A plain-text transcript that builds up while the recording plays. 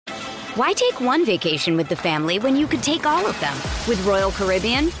Why take one vacation with the family when you could take all of them? With Royal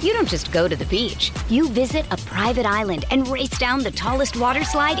Caribbean, you don't just go to the beach. You visit a private island and race down the tallest water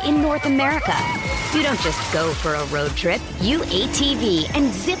slide in North America. You don't just go for a road trip. You ATV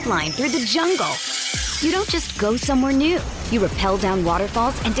and zip line through the jungle. You don't just go somewhere new. You rappel down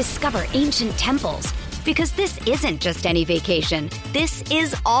waterfalls and discover ancient temples. Because this isn't just any vacation. This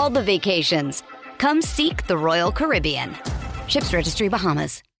is all the vacations. Come seek the Royal Caribbean. Ships Registry,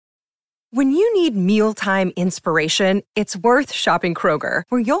 Bahamas. When you need mealtime inspiration, it's worth shopping Kroger,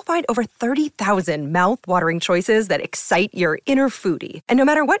 where you'll find over 30,000 mouth-watering choices that excite your inner foodie. And no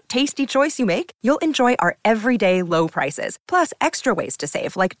matter what tasty choice you make, you'll enjoy our everyday low prices, plus extra ways to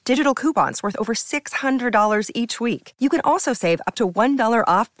save, like digital coupons worth over $600 each week. You can also save up to $1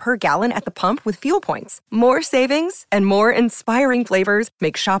 off per gallon at the pump with fuel points. More savings and more inspiring flavors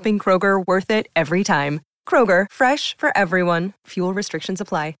make shopping Kroger worth it every time. Kroger, fresh for everyone. Fuel restrictions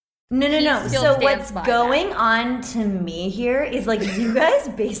apply. No. So what's going on to me here is like you guys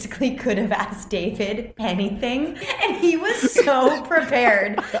basically could have asked David anything, and he was so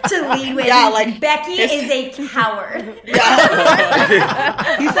prepared to lead with. Yeah, like Becky is a coward.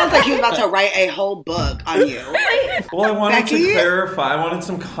 Yeah. He sounds like he was about to write a whole book on you. Well, I wanted Becky? to clarify. I wanted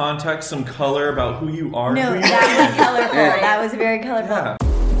some context, some color about who you are. No, that was colorful. That was very colorful.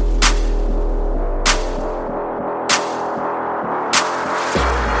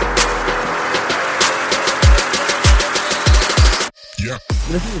 Yeah.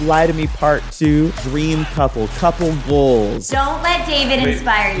 This is Lie to Me Part 2, Dream Couple Goals. Don't let David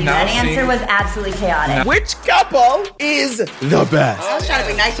inspire you. That answer was absolutely chaotic. Which couple is the best? I was trying to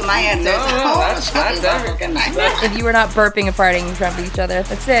be nice with my answers. If you were not burping and farting in front of each other,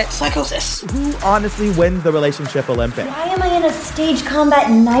 that's it. Psychosis. Who honestly wins the relationship Olympics? Why am I in a stage combat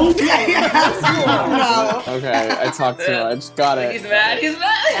knife? No. Okay, I talked too much. Got it. He's mad.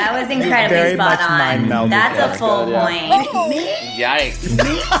 That was incredibly Very spot much mind on. melded That's there. a full Good, yeah. point. Yikes.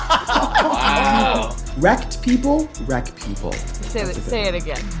 Wow. Wrecked people? Wreck people. Say it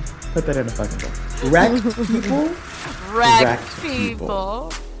again. Put that in a fucking book. Wrecked people? Wrecked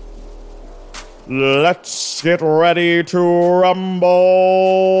people. Let's get ready to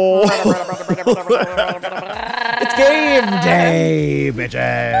rumble. It's game day,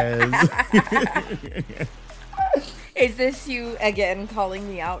 bitches. Is this you again calling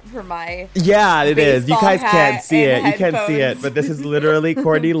me out for my Yeah, it is. You baseball guys can't hat see and it. You can't see it. headphones? But this is literally,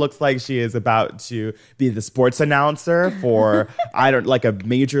 Courtney looks like she is about to be the sports announcer for, like a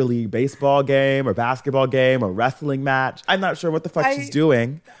Major League Baseball game or basketball game or wrestling match. I'm not sure what the fuck she's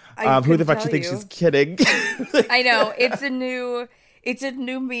doing. Who the fuck she thinks she's kidding? I know. It's a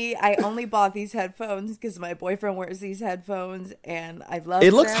new me. I only bought these headphones because my boyfriend wears these headphones, and I love them.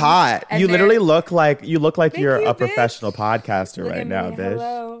 It looks hot. And You literally look like you're you, a bitch. professional podcaster Look right at now, me. bitch.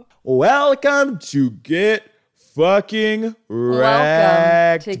 Hello. Welcome to Get Fucking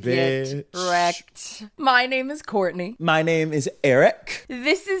Wrecked, Welcome to Get bitch. Wrecked. My name is Courtney. My name is Eric.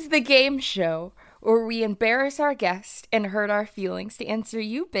 This is the game show where we embarrass our guest and hurt our feelings to answer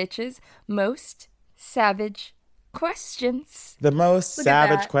you bitches' most savage questions. The most Look at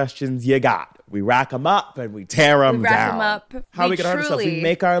savage that. questions you got. We rack them up and we tear them We rack down. 'em up. How We we get hurt ourselves? We truly-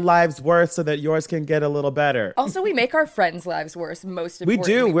 make our lives worse so that yours can get a little better. Also, we make our friends' lives worse, most We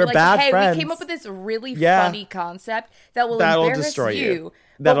importantly. do. We're like, bad hey, friends. we came up with this really Yeah. funny concept that will That'll embarrass destroy you.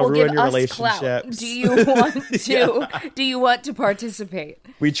 but That'll will ruin give your us clout. relationships. Do you want to? Do you want to participate?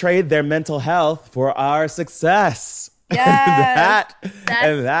 We trade their mental health for our success. Yes.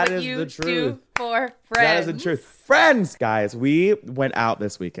 and that what is you the truth. do for friends. That is the truth. Friends, guys, we went out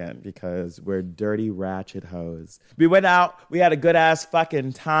this weekend because we're dirty ratchet hoes. We went out. We had a good ass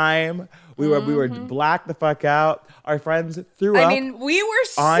fucking time. We were blacked the fuck out. Our friends threw up. I mean, we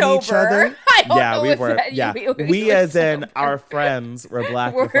were on sober. each other. I don't Yeah, know we if were. that- Yeah, we we were as in sober. our friends were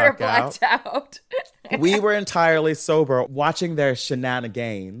blacked the We're fuck blacked out. We were entirely sober, watching their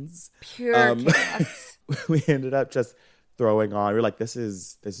shenanigans. Pure chaos. We ended up just throwing on. We were like, this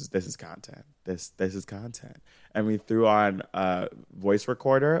is content. This is content. And we threw on a voice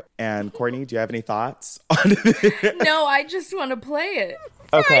recorder. And Courtney, do you have any thoughts on it? No, I just want to play it.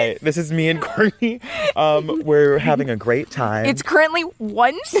 Okay, this is me and Courtney. We're having a great time. It's currently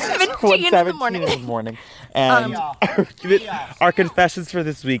 1:17 in the morning. And our confessions for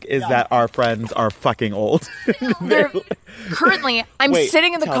this week is that our friends are fucking old. Currently, I'm Wait,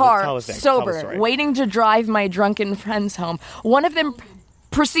 sitting in the tell car, us, tell the sober, story. waiting to drive my drunken friends home. One of them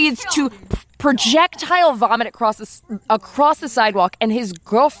proceeds to projectile vomit across the sidewalk, and his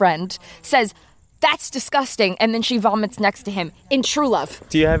girlfriend says, "That's disgusting," and then she vomits next to him in true love.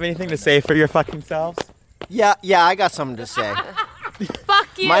 Do you have anything to say for your fucking selves? Yeah, I got something to say.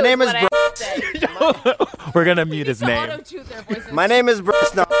 Fuck you. My name is We're gonna mute his name. My name is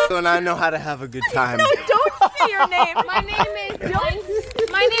Bruce, and I know how to have a good time. No, don't say your name. My name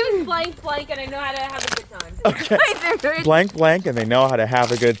is blank, and I know how to have a good time. Okay. Blank, and they know how to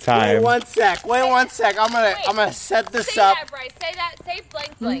have a good time. Wait one sec. I'm gonna set this up. Say that, Bryce. Say that. Say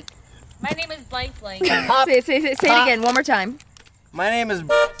blank. My name is blank. Say it again one more time. My name is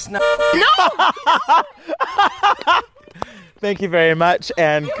No! Thank you very much,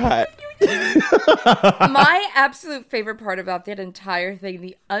 and cut. My absolute favorite part about that entire thing,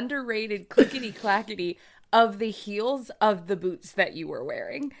 the underrated clickety-clackety of the heels of the boots that you were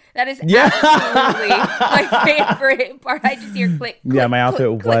wearing. That is absolutely my favorite part. I just hear click, yeah, my outfit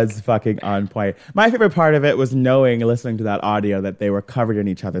click, was fucking on point. My favorite part of it was listening to that audio that they were covered in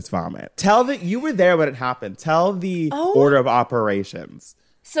each other's vomit. Tell that you were there when it happened. Tell the order of operations.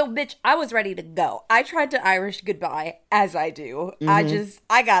 So, bitch, I was ready to go. I tried to Irish goodbye, as I do.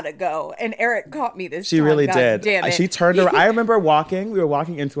 I gotta go. And Eric caught me this time. She really God did. Damn it. She turned around. I remember we were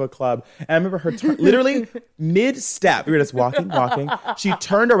walking into a club, and I remember her literally mid-step. We were just walking. She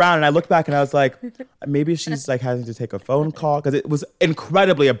turned around, and I looked back, and I was like, maybe she's like having to take a phone call, because it was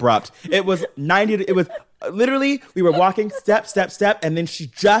incredibly abrupt. It was literally, we were walking step, and then she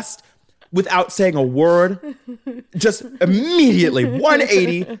just, without saying a word, just immediately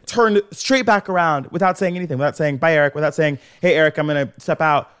 180 turned straight back around without saying anything, without saying bye, Eric, without saying, hey, Eric, I'm going to step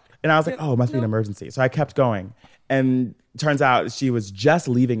out. And I was like, oh, it must be an emergency. So I kept going. And it turns out she was just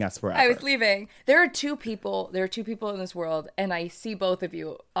leaving us forever. I was leaving. There are two people in this world, and I see both of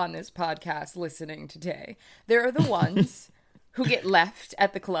you on this podcast listening today. There are the ones who get left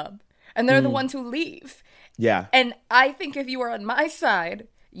at the club, and there are the ones who leave. Yeah. And I think if you are on my side,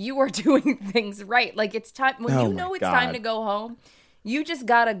 you are doing things right. Like, it's time, when you know it's time to go home, you just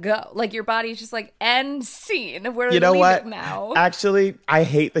gotta go. Like, your body's just like, end scene. We're leaving now. Actually, I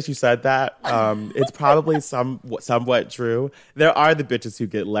hate that you said that. It's probably somewhat true. There are the bitches who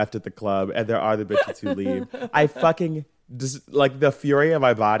get left at the club, and there are the bitches who leave. I fucking just, like, the fury of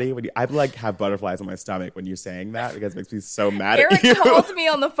my body, I like have butterflies on my stomach when you're saying that, because it makes me so mad at you. Eric called me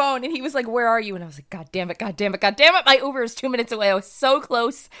on the phone, and he was like, where are you? And I was like, God damn it. My Uber is 2 minutes away. I was so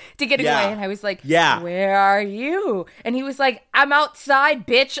close to getting away. And I was like, where are you? And he was like, I'm outside,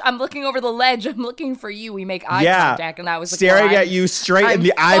 bitch. I'm looking over the ledge. I'm looking for you. We make eye contact. And I was like, staring at you straight in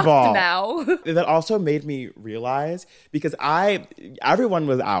the eyeball. Now. That also made me realize, because everyone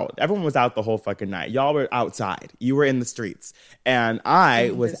was out. Everyone was out the whole fucking night. Y'all were outside. You were in the streets. And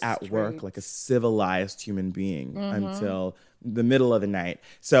I was at work like a civilized human being until the middle of the night.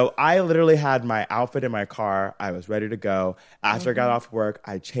 So I literally had my outfit in my car. I was ready to go. After I got off work,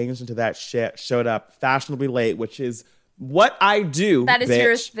 I changed into that shit, showed up fashionably late, which is what I do. That is bitch.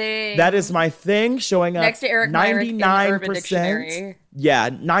 your thing. That is my thing, showing up next to Eric Myrick in Urban Dictionary.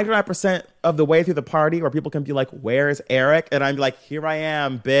 Yeah, 99% of the way through the party, where people can be like, where's Eric? And I'm like, here I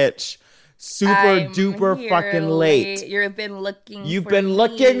am, bitch. Super duper fucking late. You've been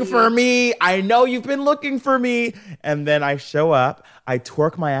looking for me. I know you've been looking for me. And then I show up. I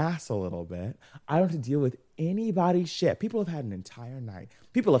twerk my ass a little bit. I don't have to deal with anybody's shit. People have had an entire night.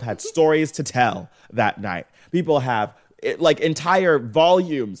 People have had stories to tell that night. People have like entire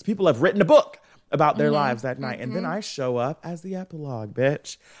volumes. People have written a book about their lives that night. And then I show up as the epilogue,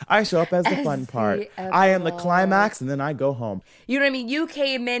 bitch. I show up as the fun part. I am the climax, and then I go home. You know what I mean? You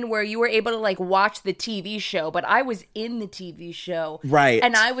came in where you were able to like watch the TV show, but I was in the TV show. Right.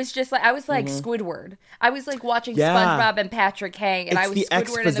 And I was just like, Squidward. I was like watching SpongeBob and Patrick Hang, and I was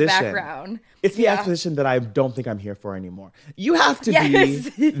Squidward in the background. It's the exposition that I don't think I'm here for anymore. You have to be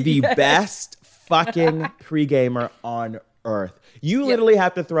the best fucking pre-gamer on earth. You literally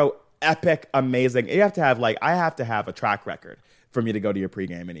have to throw epic, amazing. You have to have I have to have a track record for me to go to your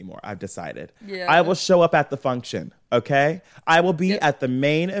pregame anymore. I've decided. Yeah. I will show up at the function, okay? I will be at the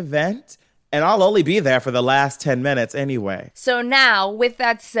main event, and I'll only be there for the last 10 minutes anyway. So now, with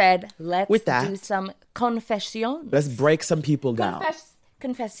that said, let's do some confessions. Let's break some people down.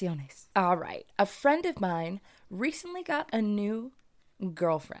 Confessiones. All right. A friend of mine recently got a new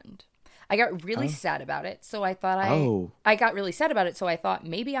girlfriend. I got really sad about it, so I thought I got really sad about it, so I thought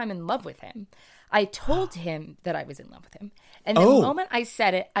maybe I'm in love with him. I told him that I was in love with him. And the moment I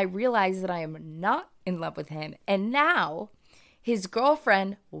said it, I realized that I am not in love with him. And now his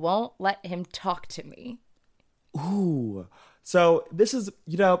girlfriend won't let him talk to me. Ooh. So this is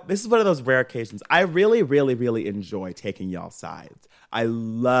one of those rare occasions. I really, really, really enjoy taking y'all's sides. I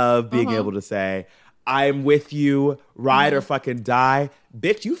love being able to say, I'm with you, ride or fucking die.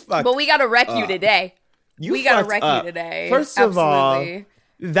 Bitch, you fucked But we gotta wreck you today. We gotta wreck you today. First of all,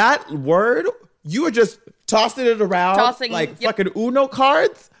 that word, you were just tossing it around like fucking Uno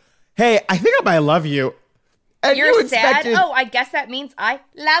cards. Hey, I think I might love you. And You're sad? Oh, I guess that means I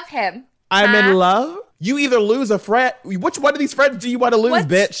love him. I'm in love? You either lose a friend. Which one of these friends do you want to lose,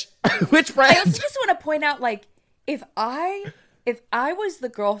 bitch? Which friend? I also just want to point out, like, if I was the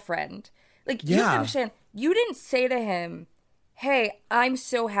girlfriend, like, you have to understand, you didn't say to him, hey, I'm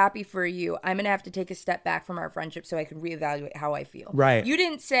so happy for you. I'm going to have to take a step back from our friendship so I can reevaluate how I feel. Right. You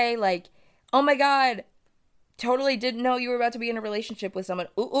didn't say, like, oh my God, totally didn't know you were about to be in a relationship with someone.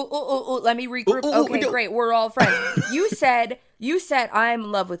 Ooh, let me regroup. Okay, great. We're all friends. You said, I'm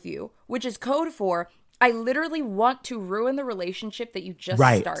in love with you, which is code for, I literally want to ruin the relationship that you just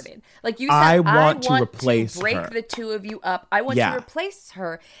started. Like you said, I want to replace break her. The two of you up. I want to replace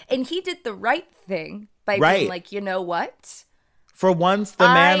her. And he did the right thing by being like, you know what? For once, the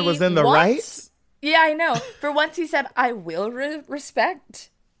man was in the right. Yeah, I know. For once, he said, I will respect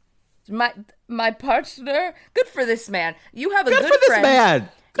my partner. Good for this man. You have a good friend. Good for this man.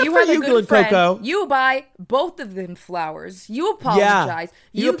 Good you for have you, a good friend. Coco. You buy both of them flowers. You apologize.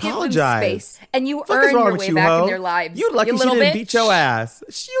 Yeah, you give them space. And you earn your way back in their lives. You lucky she didn't beat your ass.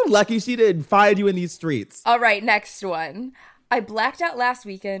 You lucky she didn't find you in these streets. All right, next one. I blacked out last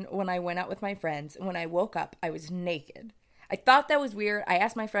weekend when I went out with my friends. And when I woke up, I was naked. I thought that was weird. I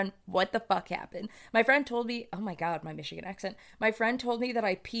asked my friend, what the fuck happened? My friend told me, oh my God, my Michigan accent. My friend told me that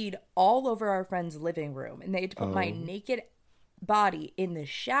I peed all over our friend's living room. And they had to put my naked body in the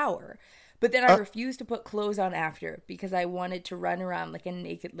shower, but then I refused to put clothes on after because I wanted to run around like a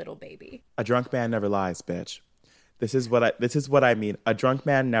naked little baby. A drunk man never lies, bitch. This is what I mean. A drunk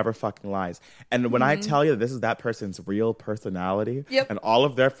man never fucking lies. And when I tell you this is that person's real personality, and all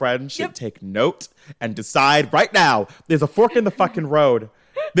of their friends should take note and decide right now. There's a fork in the fucking road.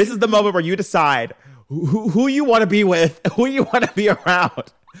 This is the moment where you decide who you want to be with, who you want to be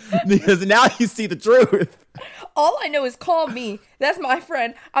around, because now you see the truth. All I know is call me. That's my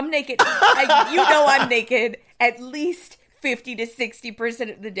friend. I'm naked. I'm naked at least 50 to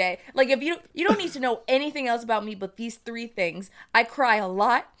 60% of the day. Like, if you don't need to know anything else about me but these three things. I cry a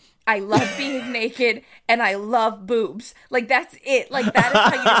lot. I love being naked, and I love boobs. Like, that's it. Like, that is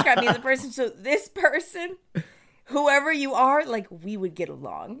how you describe me as a person. So this person, whoever you are, like, we would get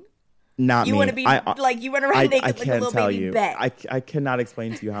along. Not you me. Want to be like you want to run naked like a little baby bet. I cannot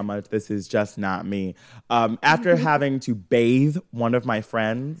explain to you how much this is just not me. After having to bathe one of my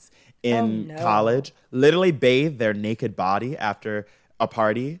friends in college, literally bathe their naked body after a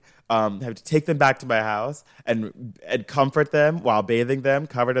party, have to take them back to my house and comfort them while bathing them,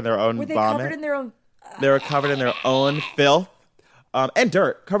 covered in their own vomit. Covered in their own? They were covered in their own filth and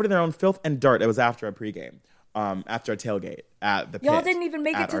dirt. Covered in their own filth and dirt. It was after a pregame. After a tailgate at the pit. Y'all didn't even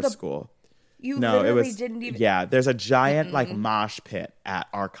make it to the school. You literally didn't even. Yeah, there's a giant like mosh pit at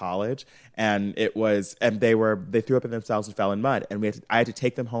our college, and they threw up in themselves and fell in mud, and I had to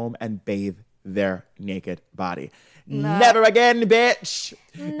take them home and bathe their naked body. Never again, bitch.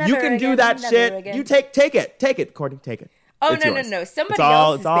 You can do that shit. Again. You take it, Courtney, take it. Oh, no. Somebody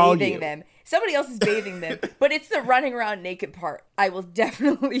else is bathing them. Somebody else is bathing them, but it's the running around naked part. I will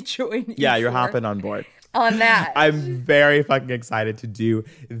definitely join you. Yeah, you're hopping on board. On that. I'm very fucking excited to do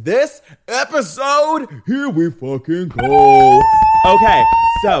this episode. Here we fucking go. Okay,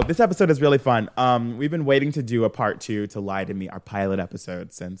 so this episode is really fun. We've been waiting to do a part 2 to Lie to Me, our pilot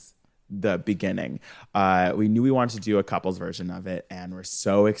episode, since the beginning. We knew we wanted to do a couples version of it, and we're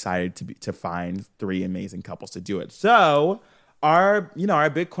so excited to find 3 amazing couples to do it. So our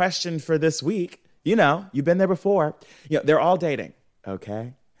big question for this week, you've been there before. They're all dating,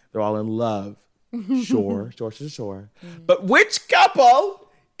 okay? They're all in love. Sure. But which couple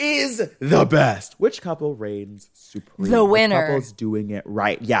is the best? Which couple reigns supreme? The winner. Which couple's doing it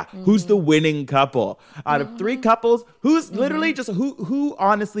right? Yeah. Who's the winning couple? Out of 3 couples, who's literally just who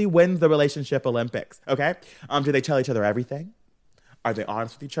honestly wins the relationship Olympics? Okay. Do they tell each other everything? Are they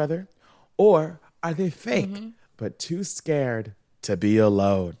honest with each other? Or are they fake but too scared to be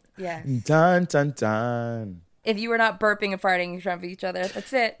alone? Yeah. Dun dun dun. If you were not burping and farting in front of each other,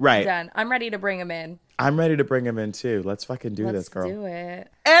 that's it. Right. Done. I'm ready to bring them in. I'm ready to bring them in, too. Let's fucking do this, girl. Let's do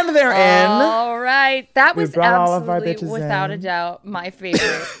it. And they're in. All right. That was absolutely, without a doubt, my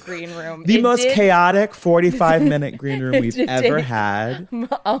favorite green room. The most chaotic 45-minute green room we've ever had.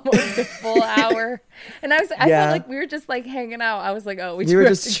 Almost a full hour. And I felt like we were just like hanging out. I was like, oh, we were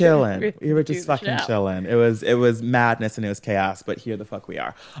just chilling. We were just fucking chilling. It was madness and it was chaos, but here the fuck we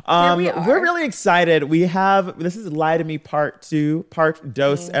are. We're really excited. This is Lie to Me part 2, part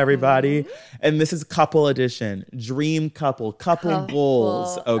dose, everybody. And this is couple couple edition, dream couple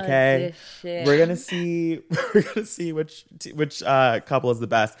goals. Okay, edition. we're gonna see which couple is the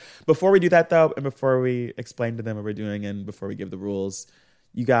best. Before we do that though, and before we explain to them what we're doing, and before we give the rules,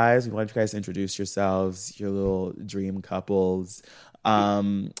 we want you guys to introduce yourselves, your little dream couples.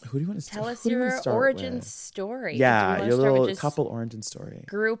 Who do you want to tell us your origin story? Yeah, your little couple origin story.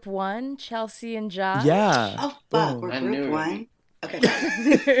 Group 1, Chelsea and Josh. Yeah. Oh fuck, we're group 1.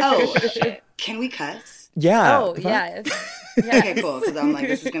 Okay. Can we cuss? Yeah. Oh yeah. Okay, cool. Because I'm like,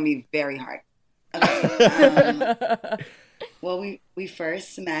 this is gonna be very hard. Okay. Well, we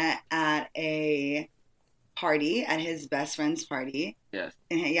first met at a party, at his best friend's party. Yes.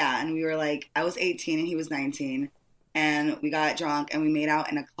 And we were like, I was 18 and he was 19, and we got drunk and we made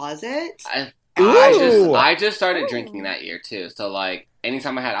out in a closet. I just started drinking that year too. So like,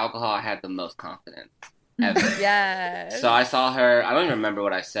 anytime I had alcohol, I had the most confidence ever. Yes. So I saw her. I don't even remember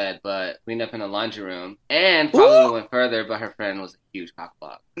what I said, but we ended up in the laundry room, and probably went further. But her friend was a huge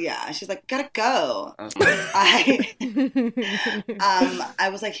cockblock. Yeah, she's like, gotta go. I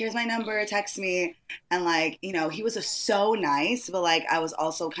was like, here's my number, text me. And like, you know, he was so nice, but like, I was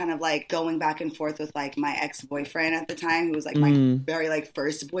also kind of like going back and forth with like my ex-boyfriend at the time, who was like my very like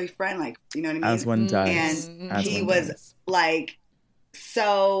first boyfriend, like, you know what I mean? As one does. And he was like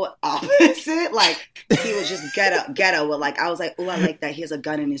so opposite. Like, he was just ghetto. Well, like, I was like, oh, I like that. He has a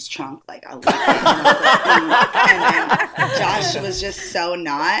gun in his trunk. Like, I like that. And then Josh was just so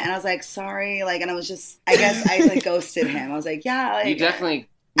not. And I was like, sorry. Like, and I was just, I guess I like ghosted him. I was like, yeah. Like, you definitely.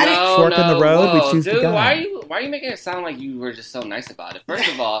 Fork in the road. We choose dude, the gun. Why are you making it sound like you were just so nice about it? First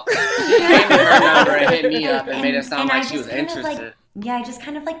of all, she gave me her number and hit me up and made it sound like she was interested. I just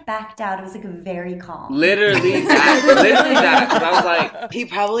kind of like backed out. It was like very calm. Literally that. Because I was like, he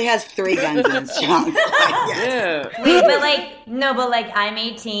probably has 3 guns in his trunk. Yeah. Wait, but like, no, but like, I'm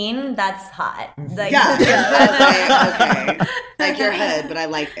 18. That's hot. Like, okay. Like your hood, but I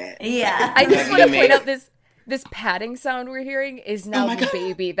like it. Yeah. I just want to point out this patting sound we're hearing is now the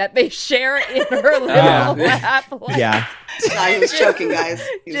baby that they share in her little lap. Yeah. He was choking, guys.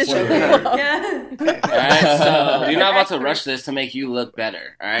 He was choking. Yeah. Okay. All right, so you're not about to rush this to make you look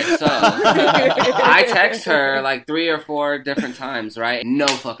better. All right, so I text her like 3 or 4 different times, right? No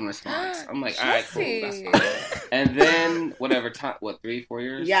fucking response. I'm like, all right, cool, that's fine. And then whatever time, 3, 4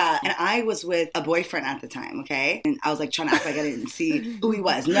 years? Yeah, and I was with a boyfriend at the time, okay? And I was like trying to act like I didn't see who he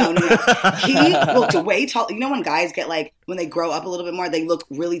was. No. He looked way tall. You know when guys get like, when they grow up a little bit more, they look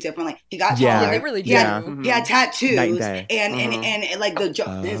really different. Like, he got taller. Yeah, they really do. He had tattoos. And like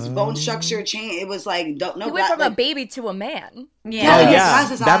his bone structure changed. It was like he went from a baby to a man. Yeah. Oh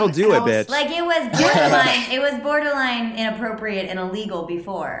yeah, that'll do it, bitch. Like, it was borderline inappropriate and illegal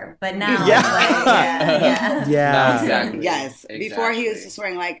before, but now it's like, No, exactly. Yes. Before he was just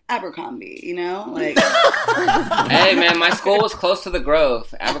wearing like Abercrombie, you know, like. Hey man, my school was close to the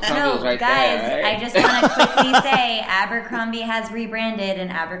Grove. Abercrombie was right guys, there. Right? I just want to quickly say Abercrombie has rebranded and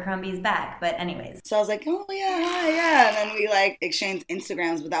Abercrombie's back. But anyways, so I was like, oh yeah, hi, yeah, and then we like exchanged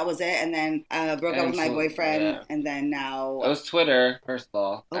Instagrams, but that was it. And then broke up with my boyfriend, and then now it was Twitter, first of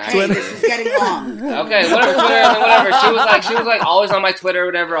all. Okay, this is getting long. Okay, whatever, Twitter, and then whatever. She was like always on my Twitter,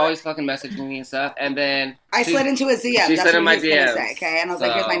 whatever, always fucking messaging me and stuff. And then I slid into his DM. She That's slid in my what he was DMs. gonna say, okay? And I was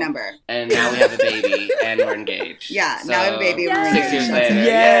like, here's my number. And now we have a baby, and we're engaged. Yeah, so, now we have a baby. We're engaged. 6 years later.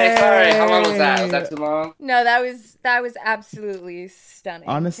 Yay! Sorry, how long was that? Was that too long? No, that was absolutely stunning.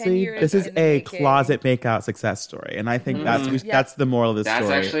 Honestly, this is a closet makeout success story, and I think that's the moral of this story.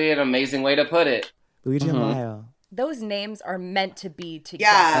 That's actually an amazing way to put it. Luigi and Lyle. Those names are meant to be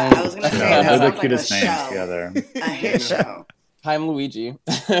together. Yeah, I was gonna say that they're sounds the cutest like a names show. together. A hit show. Hi, I'm Luigi,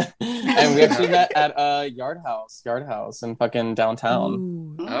 and we actually met at Yard House in fucking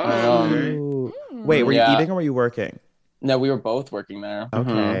downtown. Wait, were you eating or were you working? No, we were both working there.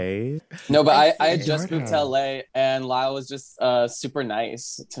 Okay. No, but I had just moved to LA, and Lyle was just super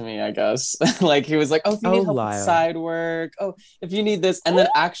nice to me, I guess. Like, he was like, oh, if you need help with side work, oh, if you need this. And then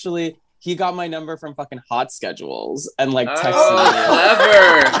actually, he got my number from fucking Hot Schedules and like texted me.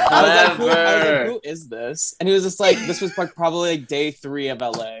 Clever. I was like, who is this? And he was just like, this was like probably like day 3 of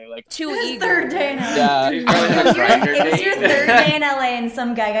LA. Like, too eager. Third day in LA. Yeah. It was your third day in LA and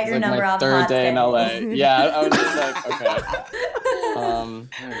some guy got your number off third Hot day in LA. Schedules. Yeah, I was just like, okay.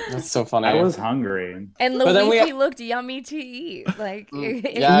 That's so funny. I was hungry. And Luigi looked yummy to eat. Like,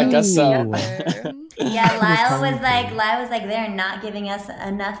 yeah, I guess so. Yeah, Lyle was like, they're not giving us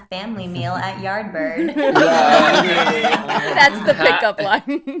enough family meal at Yardbird. That's the pickup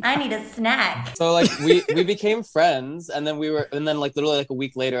line. I need a snack. So like we became friends, and then like literally like a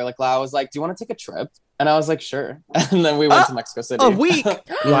week later, like Lyle was like, do you want to take a trip? And I was like, sure. And then we went to Mexico City. A week.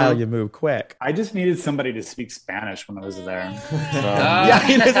 While you move quick. I just needed somebody to speak Spanish when I was there. So, yeah,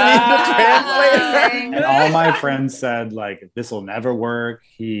 he just needs a translator. And all my friends said, like, this will never work.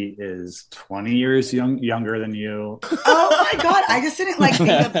 He is 20 years younger than you. Oh my God. I just didn't like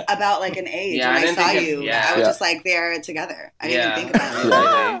think about like an age when I saw you. I was just like there together. I didn't even think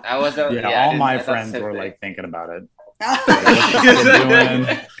about it. I wasn't. All my friends were like thinking about it.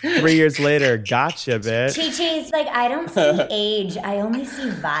 Like, 3 years later, gotcha, bitch. Chi-Chi's like, I don't see age, I only see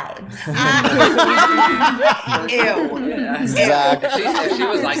vibes. Ew. Exactly. She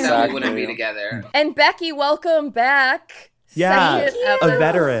was like that, we wouldn't be together. And Becky, welcome back. Yeah, a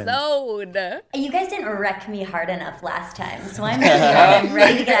veteran. You guys didn't wreck me hard enough last time, so I'm here. I'm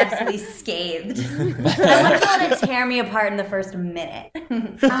ready to get absolutely scathed. I want y'all to tear me apart in the first minute.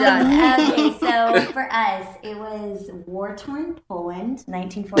 Okay, so for us, it was war-torn Poland,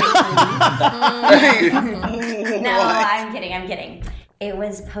 1943. No, I'm kidding. It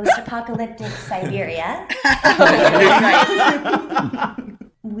was post-apocalyptic Siberia.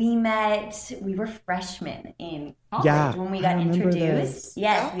 We were freshmen in college when we got introduced.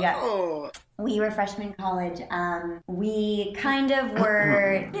 Yes, we were freshmen in college. We kind of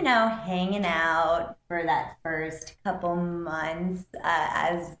were, hanging out for that first couple months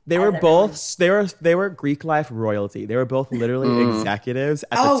they were Greek life royalty. They were both literally executives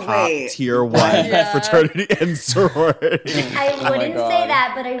at the top tier 1 fraternity and sorority. I wouldn't say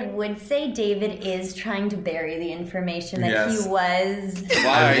that, but I would say David is trying to bury the information that he was.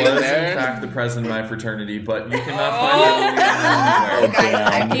 I was in fact the president of my fraternity, but you cannot find it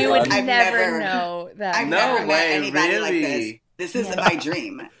anywhere. You would never know that. I've never met anybody like this. This is my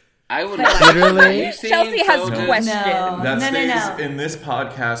dream. I would literally. Chelsea has questions. That stays in this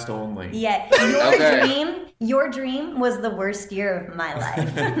podcast only. Yeah, your dream was the worst year of my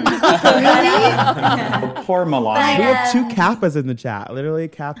life. Poor Milan. We have 2 Kappas in the chat. Literally,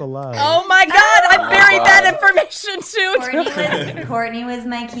 Kappa love. Oh my God, I buried that information too. Courtney was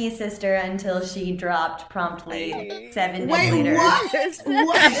my key sister until she dropped promptly 7 days later. What?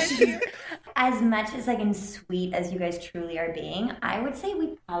 As much as and sweet as you guys truly are being, I would say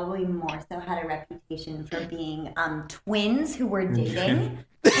we probably more so had a reputation for being twins who were dating.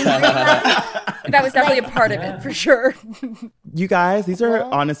 That was definitely a part of it for sure. You guys, these are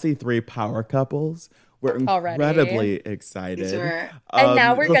honestly 3 power couples. We're incredibly excited. And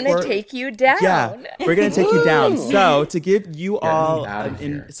now we're going to take you down. Yeah, we're going to take you down. So to give you all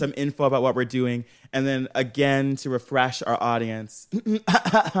some info about what we're doing, and then again to refresh our audience,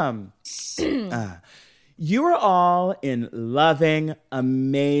 you are all in loving,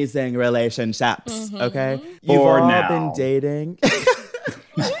 amazing relationships, okay? You've all been dating.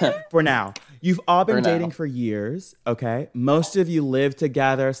 For now. You've all been dating for years, okay? Most of you live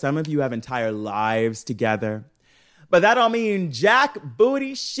together. Some of you have entire lives together. But that don't mean jack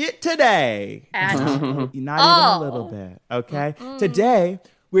booty shit today. Not even a little bit, okay? Today,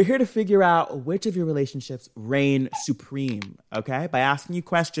 we're here to figure out which of your relationships reign supreme, okay? By asking you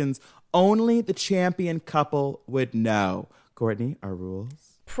questions only the champion couple would know. Courtney, our rules?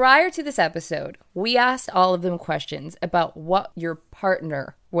 Prior to this episode, we asked all of them questions about what your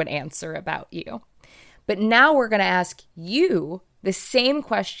partner would answer about you. But now we're going to ask you the same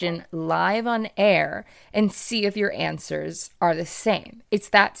question live on air and see if your answers are the same. It's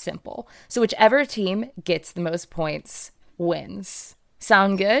that simple. So whichever team gets the most points wins.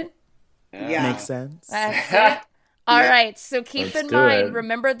 Sound good? Yeah. Makes sense. All right, so keep in mind,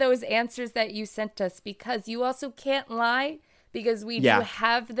 remember those answers that you sent us, because you also can't lie. Because we do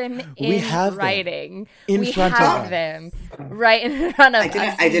have them in writing. We have them right in front of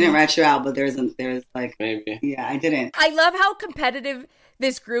us. I didn't rat you out, but there's like maybe. Yeah, I didn't. I love how competitive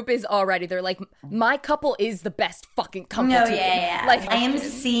this group is already. They're like, my couple is the best fucking couple. No, team. yeah. Like I am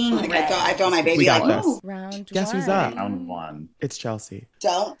seeing. I thought my baby. We got this. Round Guess one. who's up? Round 1. It's Chelsea.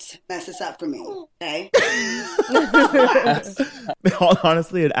 Don't mess this up for me, okay?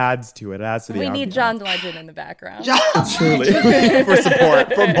 Honestly, it adds to it. It adds to the We need ambiance. John Legend in the background. Truly.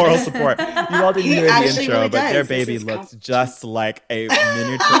 for moral support. You all didn't hear the intro, really but their does. baby looks just like a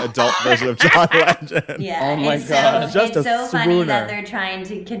miniature adult version of John Legend. Yeah. Oh my God. Just it's a so funny swooner. that they're trying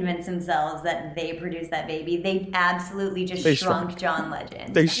to convince themselves that they produced that baby. They absolutely just shrunk John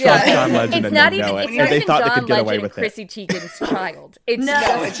Legend. They shrunk John Legend and they know it. It's And not they even thought John they could get away Legend, with it. Chrissy Teigen's child. It's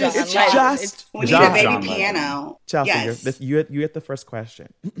it's just just John Legend. just We need John a baby Legend. piano. Chelsea, Yes. you get the first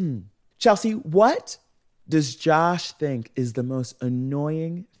question. Chelsea, what does Josh think is the most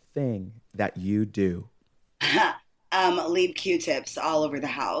annoying thing that you do? Leave Q-tips all over the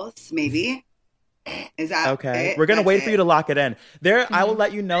house, maybe. Is that okay? it? We're gonna That's wait for you to lock it in. I will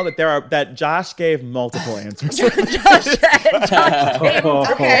let you know that Josh gave multiple answers.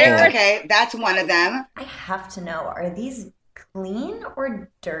 Okay, that's one of them. I have to know, are these clean or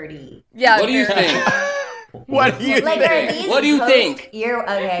dirty? Yeah. What do you think? What do you think? What do you think?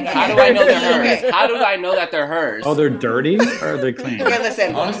 Okay. How do I know they're hers? How do I know that they're hers? Oh, they're dirty or are they clean? Okay,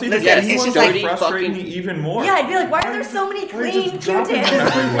 listen. Honestly, listen, it's just dirty, like frustrating me even more. Yeah, I'd be like, why are there so many clean Q-tips?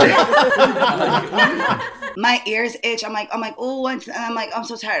 My ears itch. I'm like, oh, and I'm like, I'm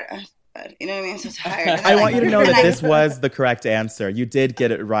so tired. You know what I mean? I'm so tired. I want you to know that this was the correct answer. You did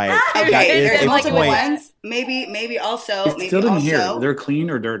get it right. Okay, there's multiple ones. Maybe also. I still didn't hear. They're clean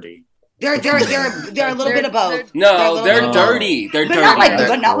or dirty? They're a little bit of both. No, they're dirty. They're dirty. Not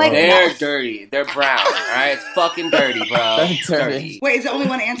like they're dirty. They're brown. All right, it's fucking dirty, bro. Dirty. Wait, is it only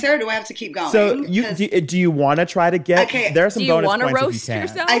one answer? Or do I have to keep going? So do you want to try to get? Okay. There are some bonus points if you can. Roast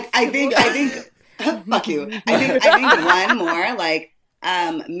yourself? I think. Fuck you. I think one more like.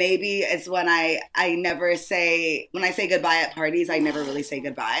 Maybe it's when I never say, when I say goodbye at parties, I never really say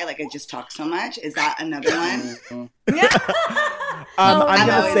goodbye. Like I just talk so much. Is that another one? I'm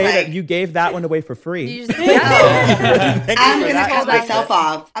going to say that you gave that one away for free. I'm going to cut myself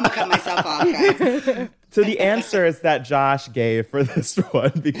off. Guys. So the answer is that Josh gave for this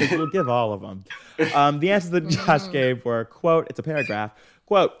one, because we'll give all of them. The answers that Josh gave were, quote, it's a paragraph,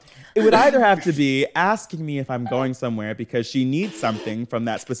 quote, it would either have to be asking me if I'm going somewhere because she needs something from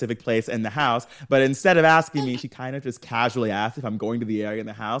that specific place in the house, but instead of asking me, she kind of just casually asks if I'm going to the area in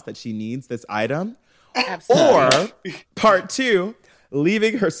the house that she needs this item. Absolutely. Or part two,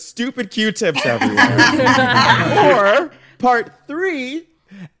 leaving her stupid Q-tips everywhere. Or part three,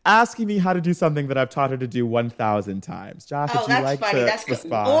 asking me how to do something that I've taught her to do 1,000 times. Josh, would you like to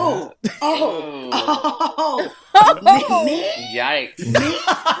respond? Me? Yikes.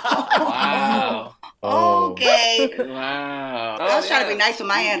 Wow. Okay. Wow. I was trying to be nice with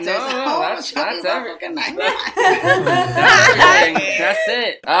my answers. That's everything. That's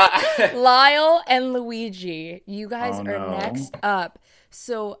it. Lyle and Luigi, you guys are next up.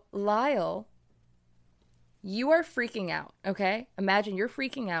 So, Lyle, you are freaking out, okay? Imagine you're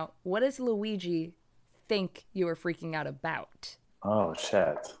freaking out. What does Luigi think you are freaking out about? Oh,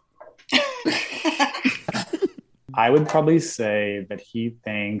 shit. I would probably say that he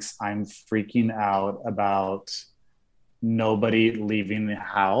thinks I'm freaking out about nobody leaving the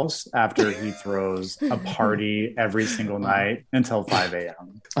house after he throws a party every single night until 5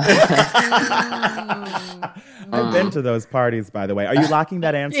 a.m. I've been to those parties, by the way. Are you locking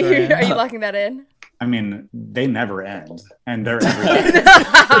that answer in? Are you locking that in? I mean, they never end, and they're every day.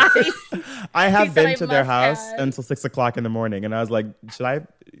 I have been to their house until 6 o'clock in the morning, and I was like, should I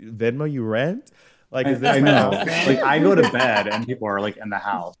Venmo you rent? Like, is this I know. Like, I go to bed, and people are, like, in the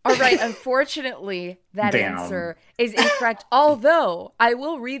house. All right, unfortunately, that answer is incorrect. Although, I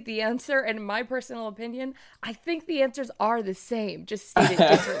will read the answer, and in my personal opinion, I think the answers are the same, just stated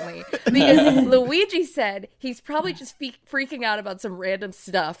differently. Because Luigi said he's probably just freaking out about some random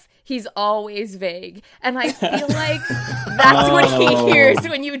stuff. He's always vague. And I feel like that's what he hears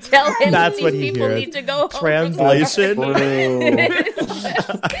when you tell him these people need to go home. Translation.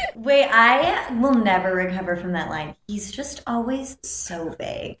 Wait, I will never recover from that line. He's just always so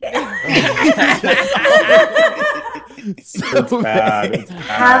vague. So bad. It's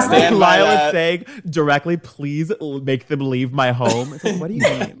bad. Lyle is saying directly, please make them leave my home. It's like, what do you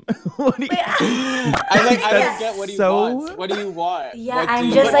mean? What do you I don't get what he wants. What do you want? Yeah,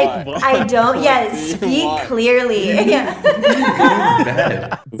 I'm just like, I don't. Yeah, speak clearly.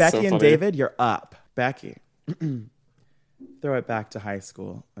 Yeah. Becky and David, you're up. Becky, throw it back to high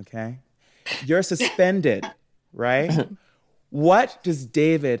school, okay? You're suspended, right? What does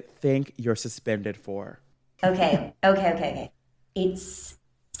David think you're suspended for? Okay. It's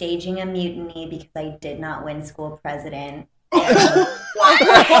staging a mutiny because I did not win school president. And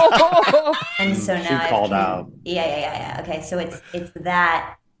so now she called out. Yeah. Okay, so it's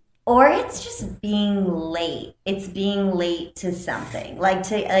that, or it's just being late. It's being late to something.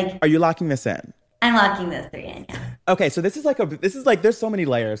 Are you locking this in? I'm locking those three in. Yeah. Okay, so this is like there's so many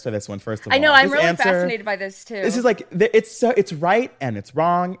layers to this one. First of all, I know I'm really fascinated by this too. This is like it's right and it's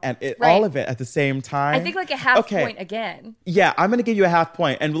wrong and all of it at the same time. I think like a half point again. Yeah, I'm gonna give you a half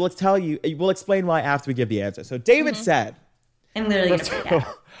point, and we'll explain why after we give the answer. So David said, I'm literally gonna freak out.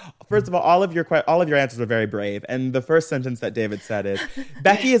 First of all, all of your answers were very brave, and the first sentence that David said is,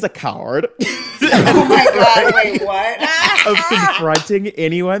 "Becky is a coward." Oh my God! Wait, what? Of confronting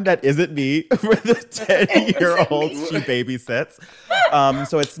anyone that isn't me for the 10-year-olds she babysits.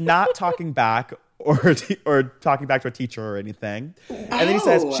 So it's not talking back or talking back to a teacher or anything. And then he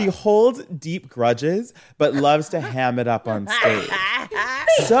says, she holds deep grudges, but loves to ham it up on stage.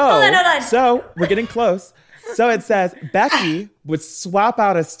 Hold on. So we're getting close. So it says, Becky would swap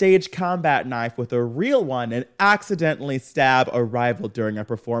out a stage combat knife with a real one and accidentally stab a rival during a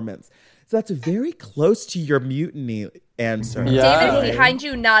performance. So that's very close to your mutiny answer. Yeah. David is behind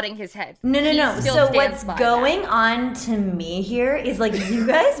you nodding his head. No. So what's going on to me here is like you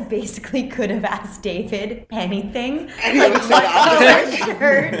guys basically could have asked David anything. Like, what color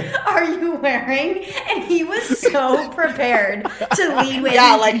shirt are you wearing? And he was so prepared to lead with,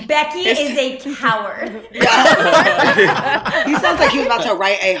 Becky is a coward. Yeah. He sounds like he was about to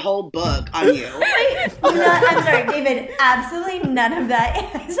write a whole book on you. I'm sorry, David, absolutely none of that.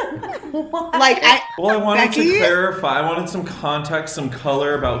 I wanted to clarify. I wanted some context, some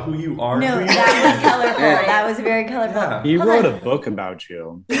color about who you are. No, that was colorful. That was very colorful. Yeah. He wrote a book about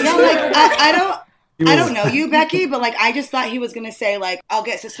you. I don't know you, Becky, but I just thought he was gonna say I'll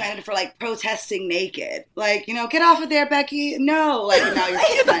get suspended for protesting naked. Get off of there, Becky. No, now you're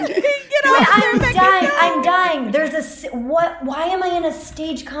suspended. I'm dying. There's why am I in a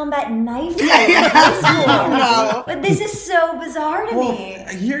stage combat knife fight in high school? No. But this is so bizarre to me.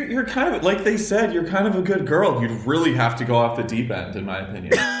 You're kind of, like they said, you're kind of a good girl. You'd really have to go off the deep end, in my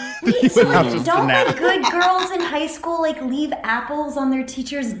opinion. Wait, so don't good girls in high school leave apples on their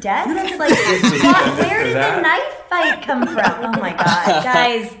teachers' desks? Where did the knife fight come from? Oh my god,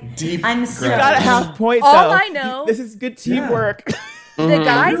 guys! I'm so. You got a half point. All I know, this is good teamwork. Yeah. The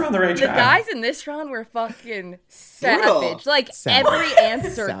guys in this round were fucking savage. Every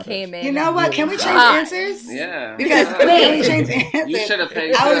answer came in. You know what? Can we change answers? Yeah. Because can we change answers? You should have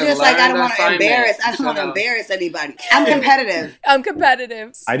picked. I was just I don't want to embarrass anybody. I'm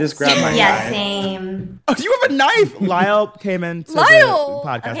competitive. I just grabbed my knife. Yeah, same. Oh, you have a knife. Lyle came into the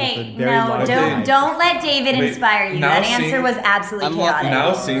podcast with a very long don't let David inspire you. That answer was absolutely chaotic.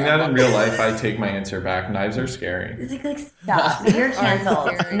 Now seeing that in real life, I take my answer back. Knives are scary. Stop. You're canceled.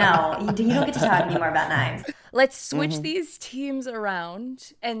 No, you don't get to talk anymore about knives. Let's switch these teams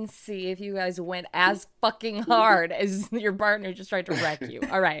around and see if you guys went as fucking hard as your partner just tried to wreck you.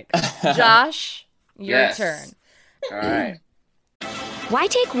 All right. Josh, your turn. All right. Why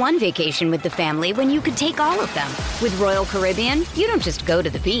take one vacation with the family when you could take all of them? With Royal Caribbean, you don't just go to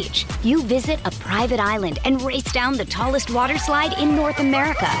the beach. You visit a private island and race down the tallest water slide in North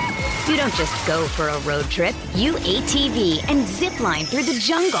America. You don't just go for a road trip. You ATV and zip line through the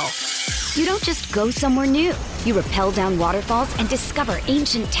jungle. You don't just go somewhere new. You rappel down waterfalls and discover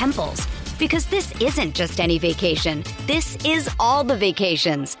ancient temples. Because this isn't just any vacation. This is all the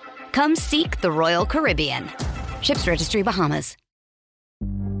vacations. Come seek the Royal Caribbean. Ships Registry, Bahamas.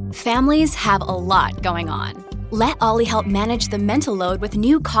 Families have a lot going on. Let Ollie help manage the mental load with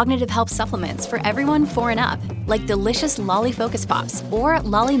new cognitive help supplements for everyone 4 and up, like delicious Lolly Focus Pops or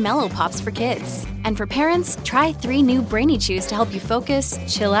Lolly Mellow Pops for kids. And for parents, try 3 new Brainy Chews to help you focus,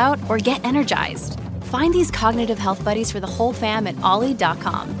 chill out, or get energized. Find these cognitive health buddies for the whole fam at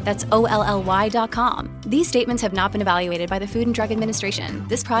ollie.com. That's OLLY.com. These statements have not been evaluated by the Food and Drug Administration.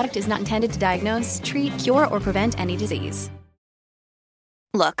 This product is not intended to diagnose, treat, cure, or prevent any disease.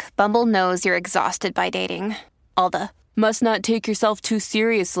 Look, Bumble knows you're exhausted by dating. All the, must not take yourself too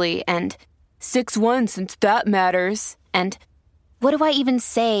seriously, and 6'1" since that matters. And what do I even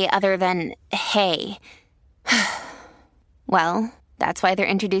say other than, hey? Well, that's why they're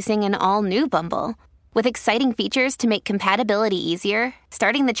introducing an all-new Bumble. With exciting features to make compatibility easier,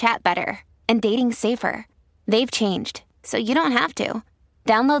 starting the chat better, and dating safer. They've changed, so you don't have to.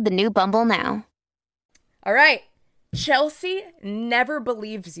 Download the new Bumble now. All right. Chelsea never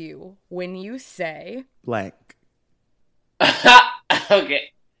believes you when you say... blank.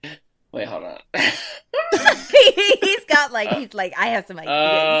 Okay. Wait, hold on. he's like, I have some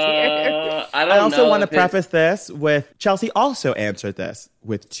ideas here. I also want to preface this with Chelsea also answered this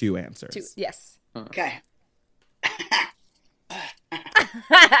with 2 answers. Yes. Okay.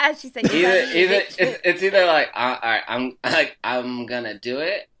 She said, it's either all right, I'm gonna do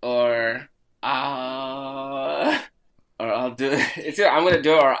it, or I'll do it. It's either I'm gonna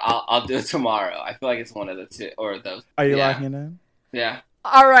do it or I'll do it tomorrow. I feel like it's one of the two or those. Are you locking it in? Yeah.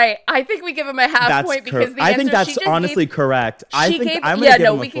 All right. I think we give him a half point because the answer, I think that's honestly correct. We can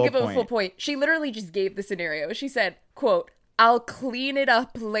give him a full point. She literally just gave the scenario. She said, quote, I'll clean it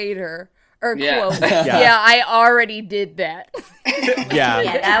up later. Or quote, I already did that. Yeah,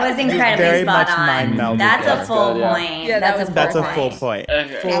 that was incredibly spot on. That's a full point. Yeah, that's a full point.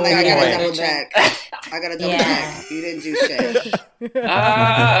 Okay. I gotta double check. You didn't do shit.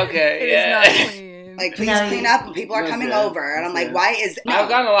 Okay. It is not clean. Like, please clean up and people are coming over. And I'm like, why is... I've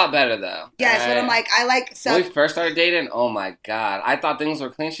gotten a lot better, though. Yes, but I'm like, I like... So when we first started dating, oh my God. I thought things were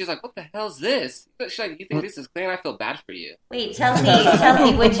clean. She's like, what the hell's this? She's like, you think this is clean? I feel bad for you. Wait,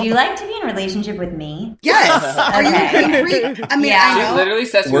 Chelsea, would you like to be in a relationship with me? Yes. Are you free? I mean, I know. She literally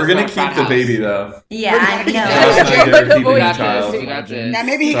says we're going to keep the baby, though. Yeah, I know. Now,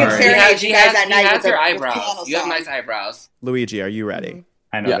 maybe he can serenade you guys at night. He has your eyebrows. You have nice eyebrows. Luigi, are you ready?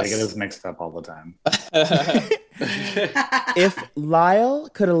 I know, they get us mixed up all the time. If Lyle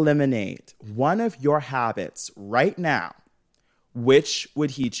could eliminate one of your habits right now, which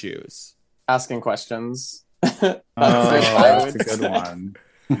would he choose? Asking questions. That's a good one.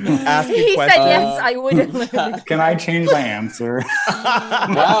 He said yes, I would. Can I change my answer?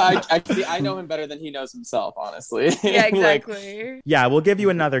 Well, I know him better than he knows himself, honestly. Yeah, exactly. Yeah, we'll give you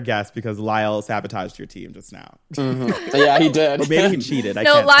another guess because Lyle sabotaged your team just now. Mm-hmm. Yeah, he did. Or maybe he cheated.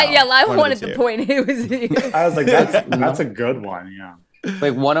 Lyle wanted the point. It was. I was like, that's a good one. Yeah.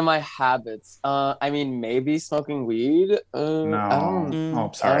 Like one of my habits. I mean, maybe smoking weed.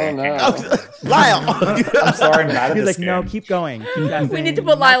 No. Sorry. I don't know. Lyle. I'm sorry. I'm bad at He's this like, game. no, keep going. We need to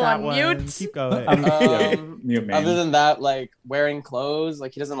put Lyle on mute. Keep going. Other than that, like wearing clothes,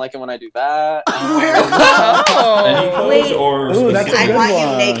 like he doesn't like it when I do that. Any clothes or that's a I good want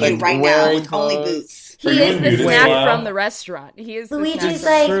one. you naked right now with only boots. He is the snack from the restaurant. He is. Luigi's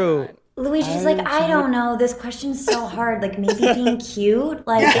like. Luigi's like, I don't know. This question's so hard. Like, maybe being cute.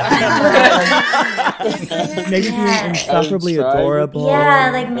 Like, maybe being insufferably adorable.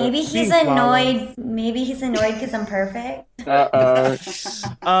 Yeah, like maybe he's annoyed. Maybe he's annoyed because I'm perfect. No.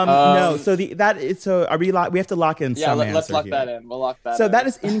 So we have to lock in some answer. Let's lock here. that in. We'll lock that. So in. that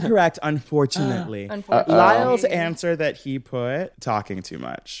is incorrect, unfortunately. Lyle's answer that he put, talking too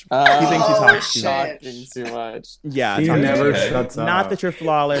much. He thinks he talks too much. Talking too much. Yeah, he never shuts up. Not that you're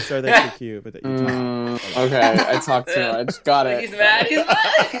flawless or that you're cute, but that you talk. Okay, I talk too much. Got it. He's mad. He's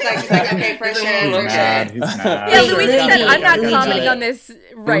like, okay, for sure. He's mad. Yeah, Luigi said, I'm not commenting on this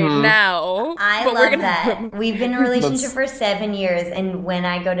right now. I love that. We've been in a relationship for 7 years, and when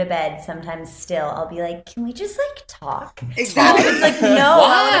I go to bed, sometimes still, I'll be like, can we just like talk? Exactly. It's like, no,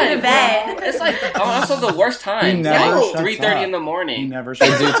 I want to go to bed. It's like also the worst time. Like 3:30 in the morning. Never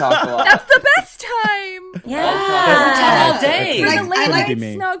I do talk a lot. That's the best time. Yeah. We talk all day. For the late like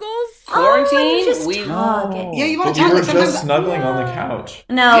night snuggles. Quarantine, Yeah, you want to You talk were like sometimes. just snuggling on the couch.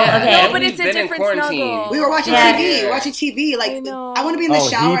 No, Yeah, okay. No, but it's a We've been in different quarantine. snuggle. We were watching Yeah. TV. Watching TV. Like, I want to be in the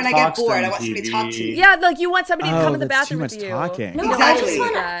shower and I get bored. I want somebody to talk to me. Yeah, like you want somebody to come in the that's too bathroom much with you. talking. No, Exactly.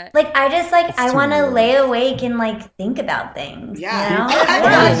 I just want to, I want to lay awake and like think about things. Yeah. You know? I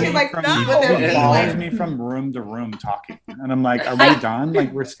know. She's like, He not with their feet. follows me from room to room talking, and I'm like, "Are we done?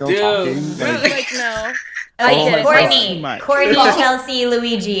 Like we're still talking?" Like no. Courtney, Chelsea,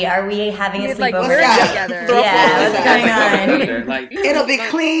 Luigi, are we having a sleepover? Like we're together. Yeah, what's going on? Like, It'll be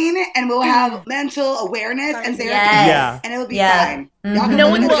clean and we'll have mental awareness and therapy. Yeah. And it'll be fine. No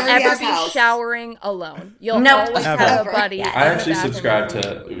one will ever be showering alone. You'll always have a buddy. I actually subscribe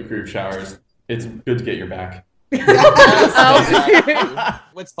to group showers. It's good to get your back.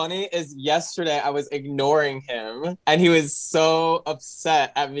 What's funny is yesterday I was ignoring him and he was so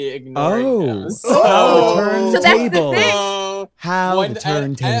upset at me ignoring him. So that's the thing. How the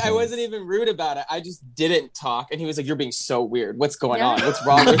turntables. I wasn't even rude about it. I just didn't talk, and he was like, "You're being so weird. What's going on? What's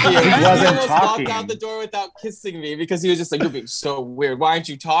wrong with you?" He almost walked out the door without kissing me because he was just like, "You're being so weird. Why aren't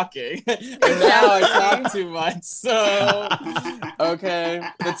you talking?" And now I talk too much. So okay,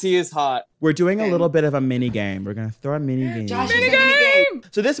 the tea is hot. We're doing a little bit of a mini game. We're gonna throw a mini game. Mini game.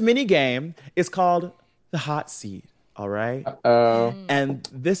 So this mini game is called the hot seat. All right. And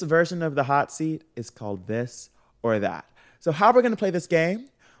this version of the hot seat is called this or that. So how we're going to play this game,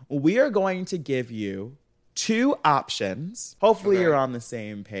 we are going to give you two options. Hopefully you're on the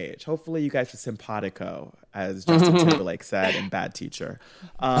same page. Hopefully you guys are simpatico, as Justin Timberlake said in Bad Teacher.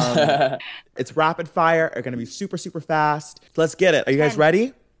 It's rapid fire. Are going to be super, super fast. Let's get it. Are you guys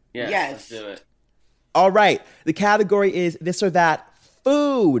ready? yes. Let's do it. All right. The category is this or that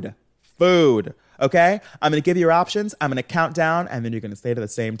food. Food. Okay? I'm going to give you your options. I'm going to count down, and then you're going to say it at the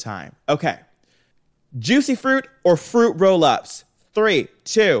same time. Okay. Juicy fruit or fruit roll-ups? 3,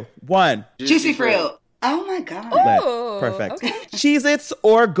 2, 1. Juicy fruit. Oh my God. Oh, perfect. Okay. Cheez-Its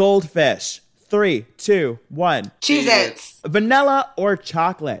or goldfish? 3, 2, 1. Cheez-Its. Vanilla or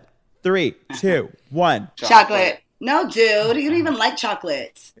chocolate? 3, 2, 1. Chocolate. No, dude. You don't even like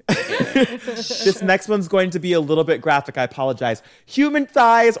chocolates. This next one's going to be a little bit graphic. I apologize. Human